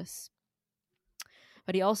injustice."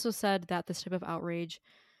 But he also said that this type of outrage,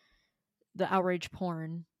 the outrage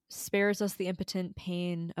porn, spares us the impotent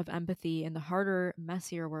pain of empathy and the harder,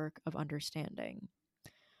 messier work of understanding.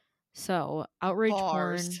 So outrage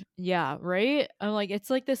porn, yeah, right? I'm like, it's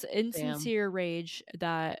like this insincere rage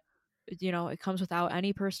that, you know, it comes without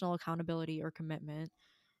any personal accountability or commitment.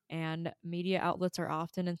 And media outlets are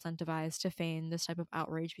often incentivized to feign this type of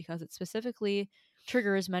outrage because it specifically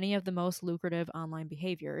triggers many of the most lucrative online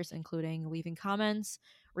behaviors, including leaving comments,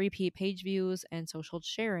 repeat page views, and social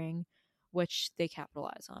sharing, which they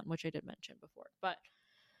capitalize on, which I did mention before. But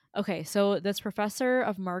okay, so this professor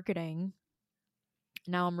of marketing,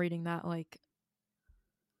 now I'm reading that, like,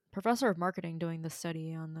 professor of marketing doing this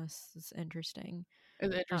study on this is interesting.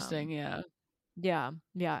 It's interesting, yeah. Yeah.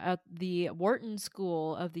 At the Wharton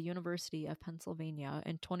School of the University of Pennsylvania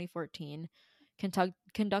in 2014,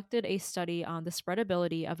 conducted a study on the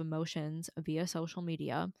spreadability of emotions via social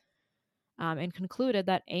media, and concluded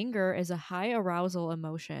that anger is a high arousal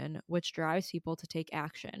emotion which drives people to take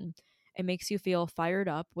action. It makes you feel fired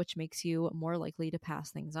up, which makes you more likely to pass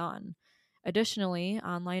things on. Additionally,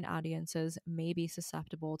 online audiences may be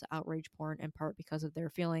susceptible to outrage porn in part because of their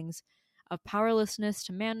feelings of powerlessness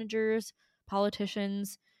to managers,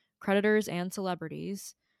 politicians, creditors, and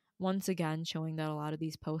celebrities. Once again, showing that a lot of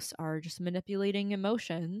these posts are just manipulating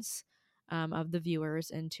emotions of the viewers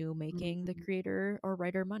into making the creator or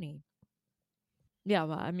writer money. Yeah,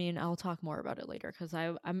 well, I mean, I'll talk more about it later because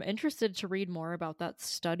I'm interested to read more about that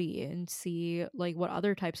study and see like what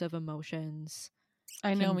other types of emotions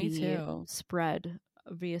me too. spread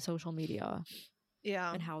via social media.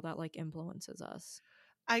 Yeah. And how that like influences us.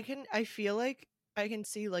 I feel like I can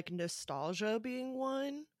see like nostalgia being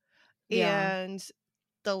one, Yeah. and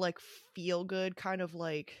the like feel good kind of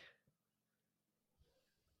like,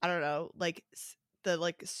 I don't know, like the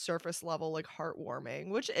like surface level like heartwarming,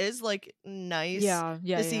 which is like nice Yeah.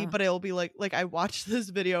 Yeah. to see, Yeah. but it'll be like I watched this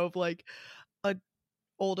video of like a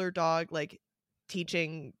older dog like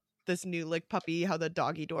teaching this new like puppy how the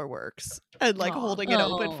doggy door works and like Aw. holding it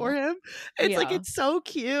open for Oh. him. It's like, Yeah. it's so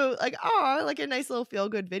cute, like, oh, like a nice little feel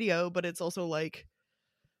good video, but it's also like,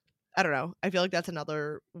 I don't know, I feel like that's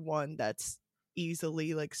another one that's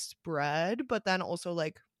easily like spread, but then also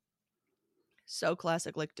like so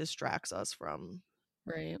classic, like distracts us from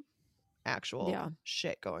Right. actual Yeah.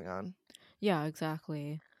 shit going on. Yeah,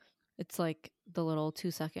 exactly. It's like the little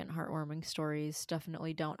 2-second heartwarming stories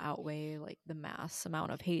definitely don't outweigh like the mass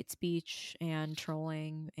amount of hate speech and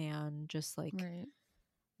trolling and just like Right.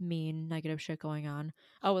 mean negative shit going on.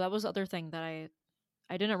 Oh, that was the other thing that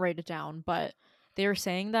I didn't write it down, but they were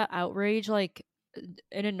saying that outrage, like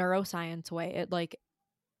in a neuroscience way, it like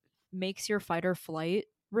makes your fight or flight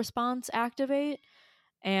response activate,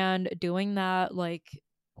 and doing that like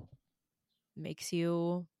makes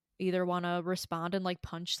you either want to respond and like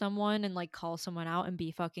punch someone and like call someone out and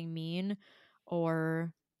be fucking mean,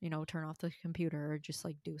 or turn off the computer or just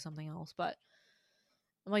like do something else. But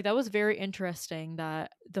I'm like, that was very interesting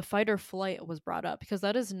that the fight or flight was brought up, because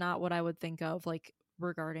that is not what I would think of like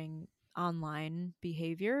regarding online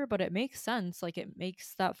behavior, but it makes sense. Like it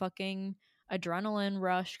makes that fucking adrenaline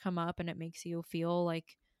rush come up and it makes you feel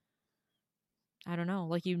like, I don't know,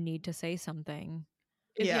 like you need to say something.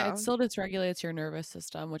 Yeah, Yeah. it still dysregulates your nervous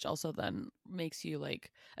system, which also then makes you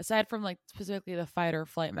like, aside from like specifically the fight or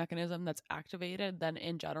flight mechanism that's activated, then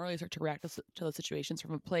in general you start to react to those situations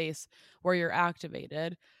from a place where you're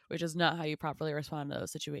activated, which is not how you properly respond to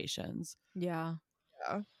those situations. Yeah.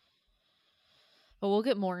 Yeah. But we'll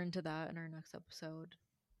get more into that in our next episode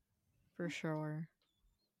for sure.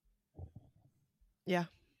 Yeah.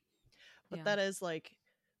 But Yeah. that is like,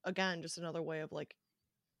 again, just another way of like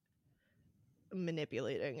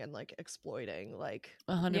manipulating and like exploiting, like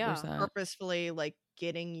 100%. purposefully like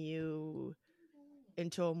getting you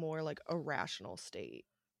into a more like irrational state,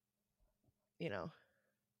 you know.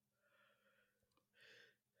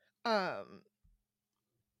 Um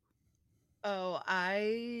oh,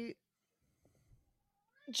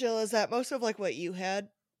 Jill, is that most of like what you had?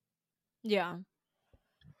 Yeah.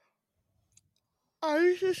 I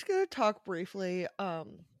was just gonna talk briefly about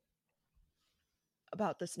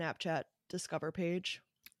the Snapchat Discover page.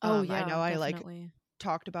 Oh I know yeah, I like definitely.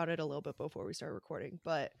 talked about it a little bit before we started recording,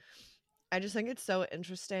 but I just think it's so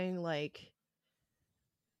interesting, like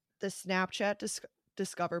the Snapchat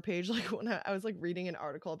Discover page. Like when I was like reading an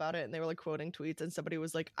article about it and they were like quoting tweets, and somebody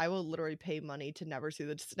was like, I will literally pay money to never see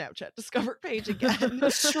the Snapchat Discover page again.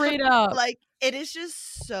 Straight up. Like it is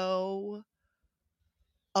just so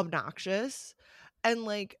obnoxious, and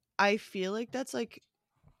like I feel like that's like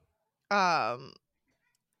um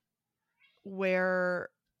where,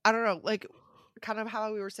 I don't know, like kind of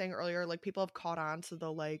how we were saying earlier, like people have caught on to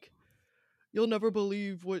the like, you'll never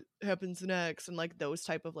believe what happens next, and like those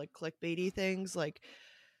type of like clickbaity things, like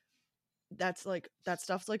that's like that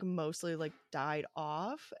stuff's like mostly like died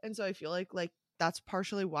off. And so I feel like that's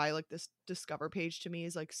partially why like this Discover page to me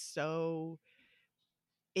is like so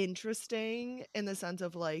interesting, in the sense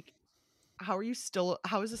of like, how is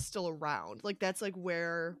this still around? Like that's like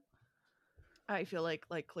where I feel like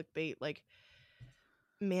clickbait like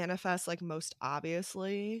manifests like most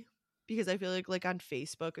obviously, because I feel like on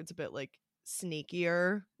Facebook it's a bit like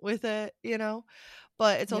sneakier with it, you know.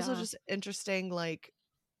 But it's also Yeah. just interesting, like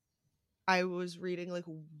I was reading like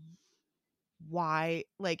why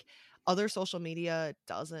like other social media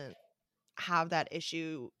doesn't have that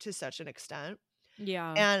issue to such an extent.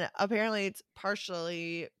 Yeah. And apparently it's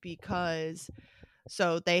partially because,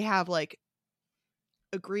 so they have like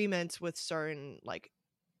agreements with certain like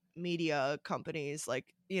media companies, like,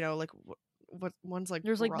 you know, like what one's like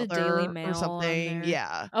There's like the Daily Brother or Mail on something. there.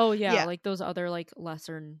 Yeah. Oh yeah, Yeah. like those other like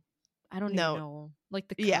lesser, I don't even No. know. Like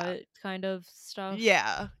the Yeah. Cut kind of stuff.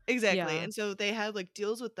 Yeah. Exactly. Yeah. And so they had like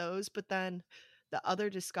deals with those, but then the other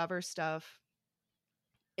Discover stuff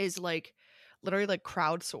is like literally like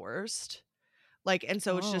crowdsourced. Like, and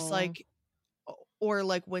so it's just Oh. like, or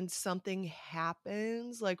like when something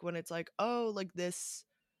happens, like when it's like, oh, like this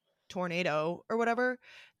tornado or whatever,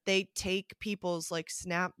 they take people's like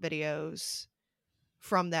snap videos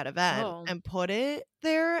from that event Oh. and put it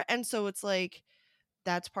there. And so it's like,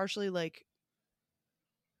 that's partially like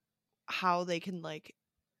how they can like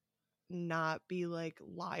not be like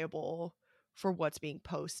liable for what's being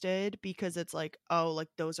posted, because it's like, oh, like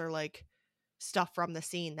those are like stuff from the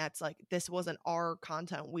scene that's like, this wasn't our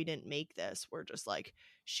content, we didn't make this, we're just like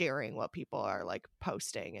sharing what people are like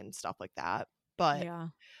posting and stuff like that. But yeah,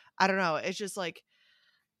 I don't know, it's just like,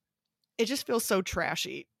 it just feels so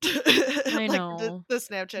trashy. I Like know. the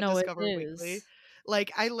Snapchat No, it Discover Weekly. is.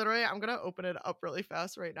 Like I'm gonna open it up really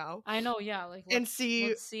fast right now I know, yeah, like and see.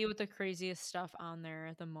 let's see what the craziest stuff on there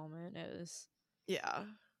at the moment is. Yeah.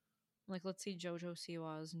 Like let's see JoJo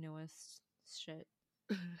Siwa's newest shit.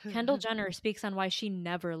 Kendall Jenner speaks on why she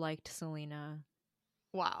never liked Selena.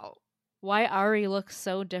 Wow. Why Ari looks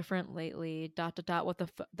so different lately. ... with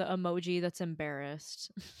the emoji that's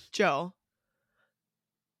embarrassed. Joe.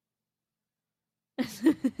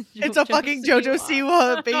 It's a fucking JoJo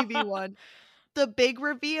Siwa baby one. The big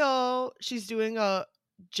reveal, she's doing a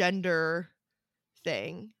gender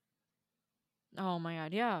thing. Oh my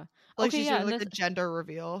god, yeah. Like Okay, she's yeah, doing and like a gender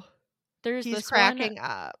reveal. there's He's this one cracking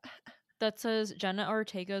up. that says Jenna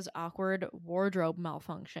Ortega's awkward wardrobe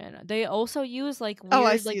malfunction. They also use like Oh,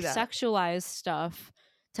 I weird, see like that. sexualized stuff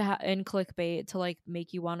to in clickbait to like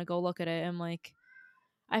make you want to go look at it. And like,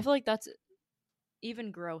 I feel like that's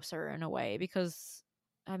even grosser in a way because,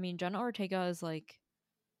 I mean, Jenna Ortega is like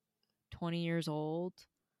 20 years old.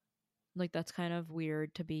 Like that's kind of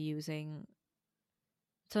weird to be using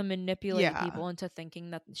to manipulate Yeah. people into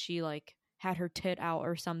thinking that she like had her tit out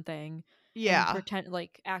or something and Yeah. pretend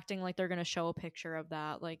like acting like they're gonna show a picture of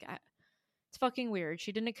that. Like it's fucking weird.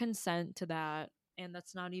 She didn't consent to that, and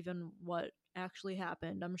that's not even what actually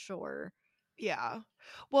happened, I'm sure. Yeah.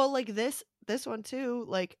 Well, like this one too,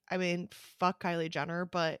 like, I mean, fuck Kylie Jenner,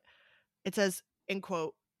 but it says in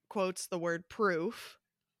quotes the word proof.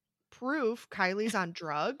 Proof Kylie's on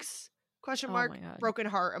drugs? Question Oh my mark. god. Broken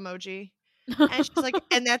heart emoji. And she's like,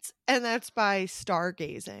 and that's by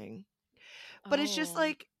stargazing. But it's just Oh.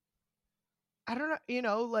 like, I don't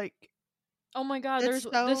know, like, Oh my god, it's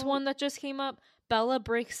there's this so one that just came up. Bella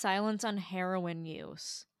breaks silence on heroin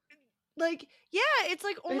use. like, yeah, it's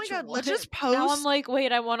like, oh my Which god, let's one? just Now I'm post. like,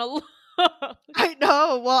 wait, I want to look. I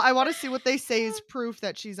know. Well, I want to see what they say is proof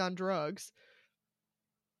that she's on drugs.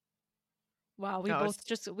 Wow, No,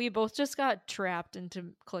 we both just got trapped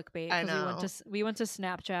into clickbait I because know. we went to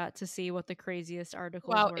Snapchat to see what the craziest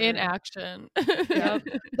articles Wow, were. in action. Yep.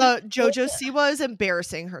 The JoJo Siwa is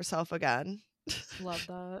embarrassing herself again. Love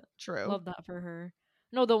that. True. Love that for her.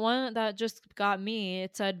 No, the one that just got me,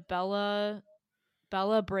 it said Bella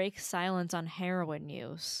breaks silence on heroin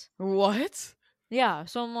use. What? Yeah,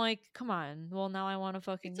 so I'm like, come on. Well, now I want to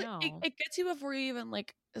fucking It's like, know. it gets you before you even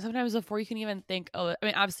like sometimes before you can even think, oh, I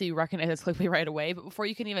mean, obviously you recognize it's clickbait right away, but before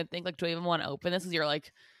you can even think like, do I even want to open this? Is you're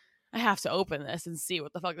like, I have to open this and see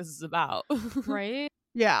what the fuck this is about. Right?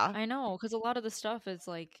 Yeah. I know, because a lot of the stuff is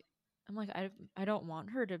like, I'm like, I don't want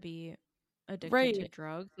her to be addicted to Right.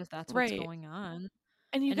 drugs if that's what's Right. going on.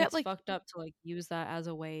 And you And get it's like fucked up to like use that as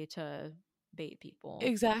a way to bait people.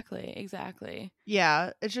 exactly.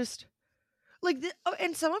 Yeah. It's just like,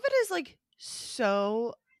 and some of it is like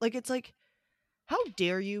so, like, it's like, how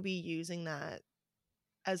dare you be using that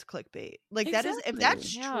as clickbait? Like, that is, if Exactly.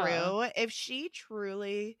 that's Yeah. true, if she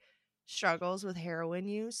truly struggles with heroin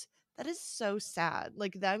use, that is so sad.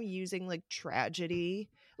 Like, them using like tragedy,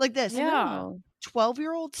 like I this Yeah. know.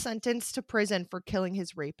 12-year-old sentenced to prison for killing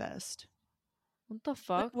his rapist. What the Like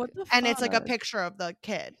fuck? what the And it's like a fuck? picture of the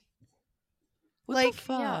kid. What the Like,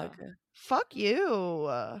 Yeah. fuck? fuck you.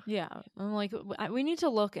 Yeah. I'm like, we need to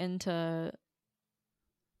look into,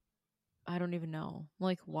 I don't even know,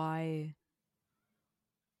 like why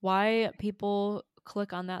people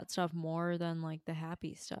click on that stuff more than like the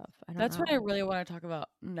happy stuff. I don't That's what I know. really want to talk about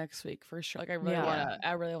next week for sure. Like Yeah.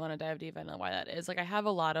 I really want to dive deep into why that is. Like I have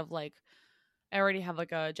a lot of like I already have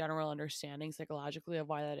like a general understanding psychologically of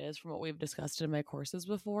why that is from what we've discussed in my courses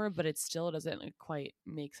before, but it still doesn't like, quite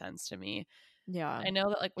make sense to me. Yeah. I know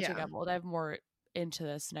that like which Yeah. again we'll dive more into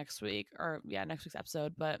this next week or yeah, next week's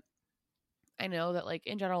episode, but I know that like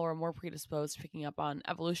in general we're more predisposed to picking up on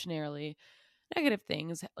evolutionarily negative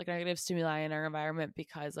things like negative stimuli in our environment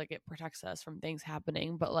because like it protects us from things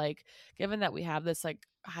happening, but like given that we have this like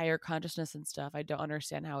higher consciousness and stuff, I don't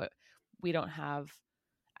understand how we don't have.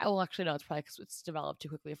 I will actually know it's probably because it's developed too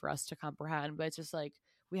quickly for us to comprehend, but it's just like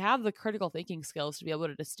we have the critical thinking skills to be able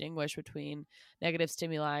to distinguish between negative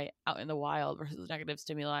stimuli out in the wild versus negative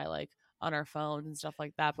stimuli like on our phones and stuff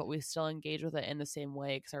like that, but we still engage with it in the same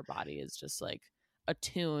way because our body is just like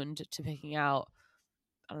attuned to picking out,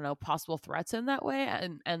 I don't know, possible threats in that way.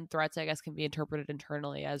 And threats, I guess, can be interpreted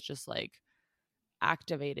internally as just like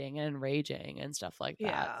activating and enraging and stuff like that.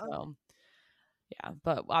 Yeah. So yeah,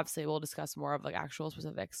 but obviously we'll discuss more of like actual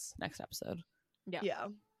specifics next episode. Yeah. Yeah.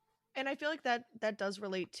 And I feel like that does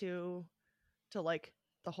relate to like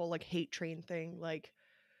the whole like hate train thing, like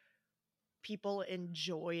people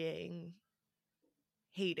enjoying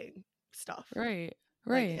hating stuff. Right.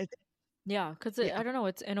 Like yeah, because I don't know,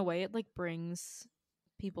 it's in a way it like brings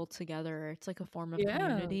people together. It's like a form of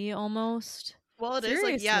community almost. Well, it is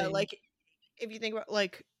like, yeah, like if you think about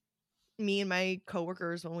like me and my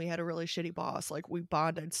coworkers when we had a really shitty boss, like we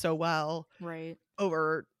bonded so well right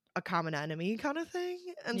over a common enemy kind of thing.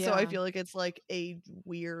 And so I feel like it's like a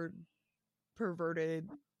weird perverted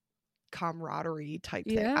camaraderie type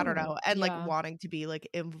thing. I don't know. And like wanting to be like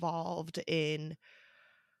involved in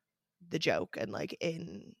the joke and like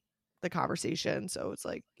in the conversation. So it's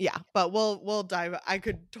like, yeah, but we'll dive. I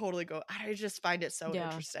could totally go. I just find it so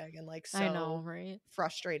interesting and like so I know, right?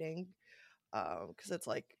 frustrating. Because it's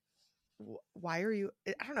like, why are you?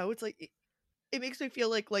 I don't know. It's like it makes me feel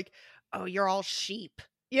like oh, you're all sheep,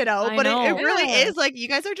 you know. But it really is like you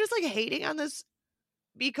guys are just like hating on this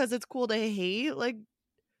because it's cool to hate. Like,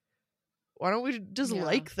 why don't we just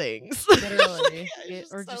like things? Literally.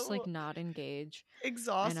 Or just like not engage.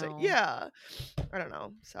 Exhausting. Yeah. I don't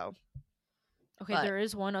know. So okay, there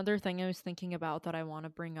is one other thing I was thinking about that I want to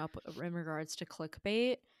bring up in regards to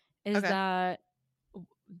clickbait is that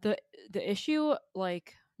the issue,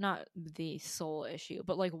 like not the sole issue,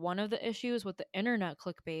 but like one of the issues with the internet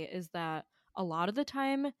clickbait is that a lot of the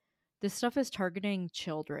time this stuff is targeting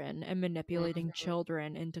children and manipulating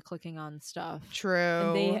children into clicking on stuff.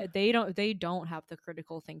 True. And they don't have the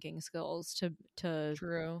critical thinking skills to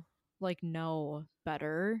True. like know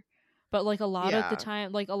better. But like a lot of the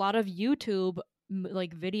time, like a lot of YouTube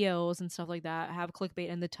like videos and stuff like that have clickbait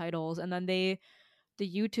in the titles, and then the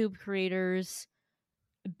YouTube creators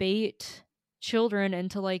bait children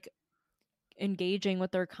into like engaging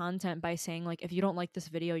with their content by saying like, if you don't like this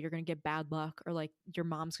video, you're gonna get bad luck, or like your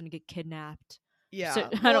mom's gonna get kidnapped. Yeah. So,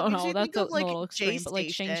 I don't know, that's a little extreme, but like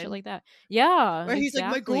saying shit like that. Yeah, where he's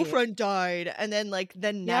like, my girlfriend died, and then like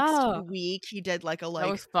the next week he did like a like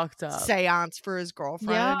that was fucked up seance for his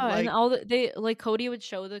girlfriend. Yeah, like, and they like Cody would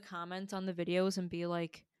show the comments on the videos and be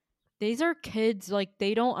like, these are kids, like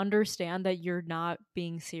they don't understand that you're not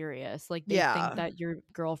being serious. Like they think that your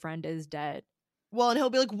girlfriend is dead. Well, and he'll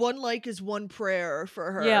be like, one like is one prayer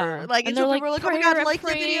for her. Yeah. Like, and so people are like, oh my god, like the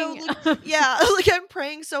video. Like, yeah, like I'm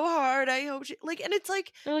praying so hard. I hope she like, and it's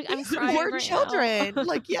like, they're like, I'm crying poor right children. now.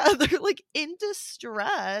 Like, yeah, they're like in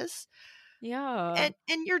distress. Yeah.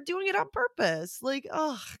 And you're doing it on purpose. Like,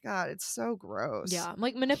 oh god, it's so gross. Yeah.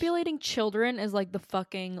 Like manipulating children is like the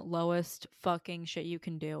fucking lowest fucking shit you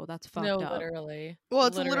can do. That's fucked up. Literally. Well,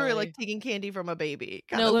 it's literally like taking candy from a baby.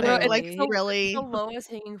 Literally. Like really the lowest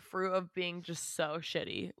hanging fruit of being just so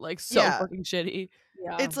shitty. Like so fucking shitty.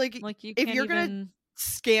 Yeah. It's like if you're gonna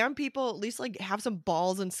scam people, at least like have some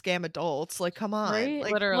balls and scam adults. Like, come on. Right?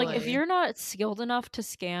 Like, literally. Like if you're not skilled enough to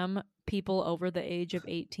scam people over the age of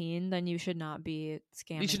 18, then you should not be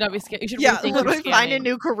scamming. You should not be scamming. You should literally find a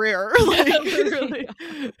new career. Like, literally.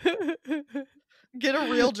 Get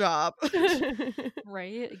a real job.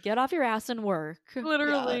 Right? Get off your ass and work.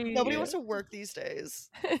 Literally. Yeah. Nobody wants to work these days.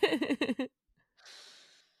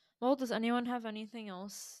 Well, does anyone have anything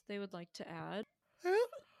else they would like to add?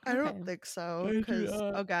 I don't think so, because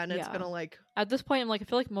again, it's gonna like at this point, I'm like, I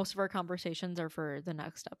feel like most of our conversations are for the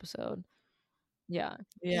next episode. Yeah,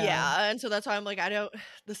 and so that's why I'm like, I don't.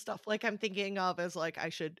 The stuff like I'm thinking of is like I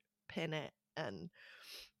should pin it and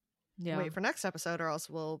wait for next episode, or else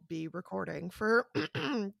we'll be recording for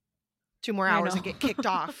 2 more hours and get kicked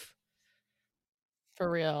off.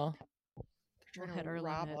 For real, we'll hit our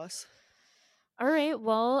rob us. All right,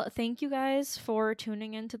 well, thank you guys for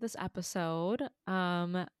tuning into this episode.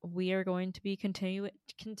 We are going to be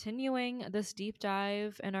continuing this deep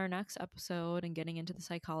dive in our next episode and getting into the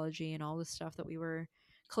psychology and all the stuff that we were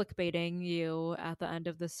clickbaiting you at the end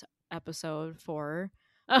of this episode for.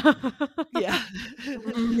 Yeah.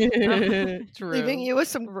 True. Leaving you with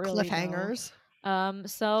some cliffhangers.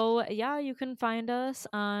 So yeah, you can find us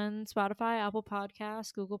on Spotify, Apple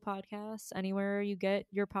Podcasts, Google Podcasts, anywhere you get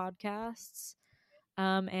your podcasts.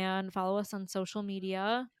 And follow us on social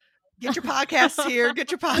media. Get your podcasts here. Get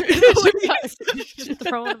your podcasts. Just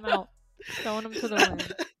throwing them out. Throwing them to the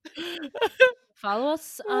wind. Follow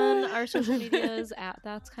us on our social medias at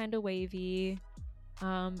That's Kinda Wavy.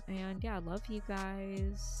 And yeah, love you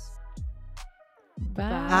guys.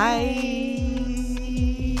 Bye.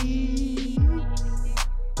 Bye.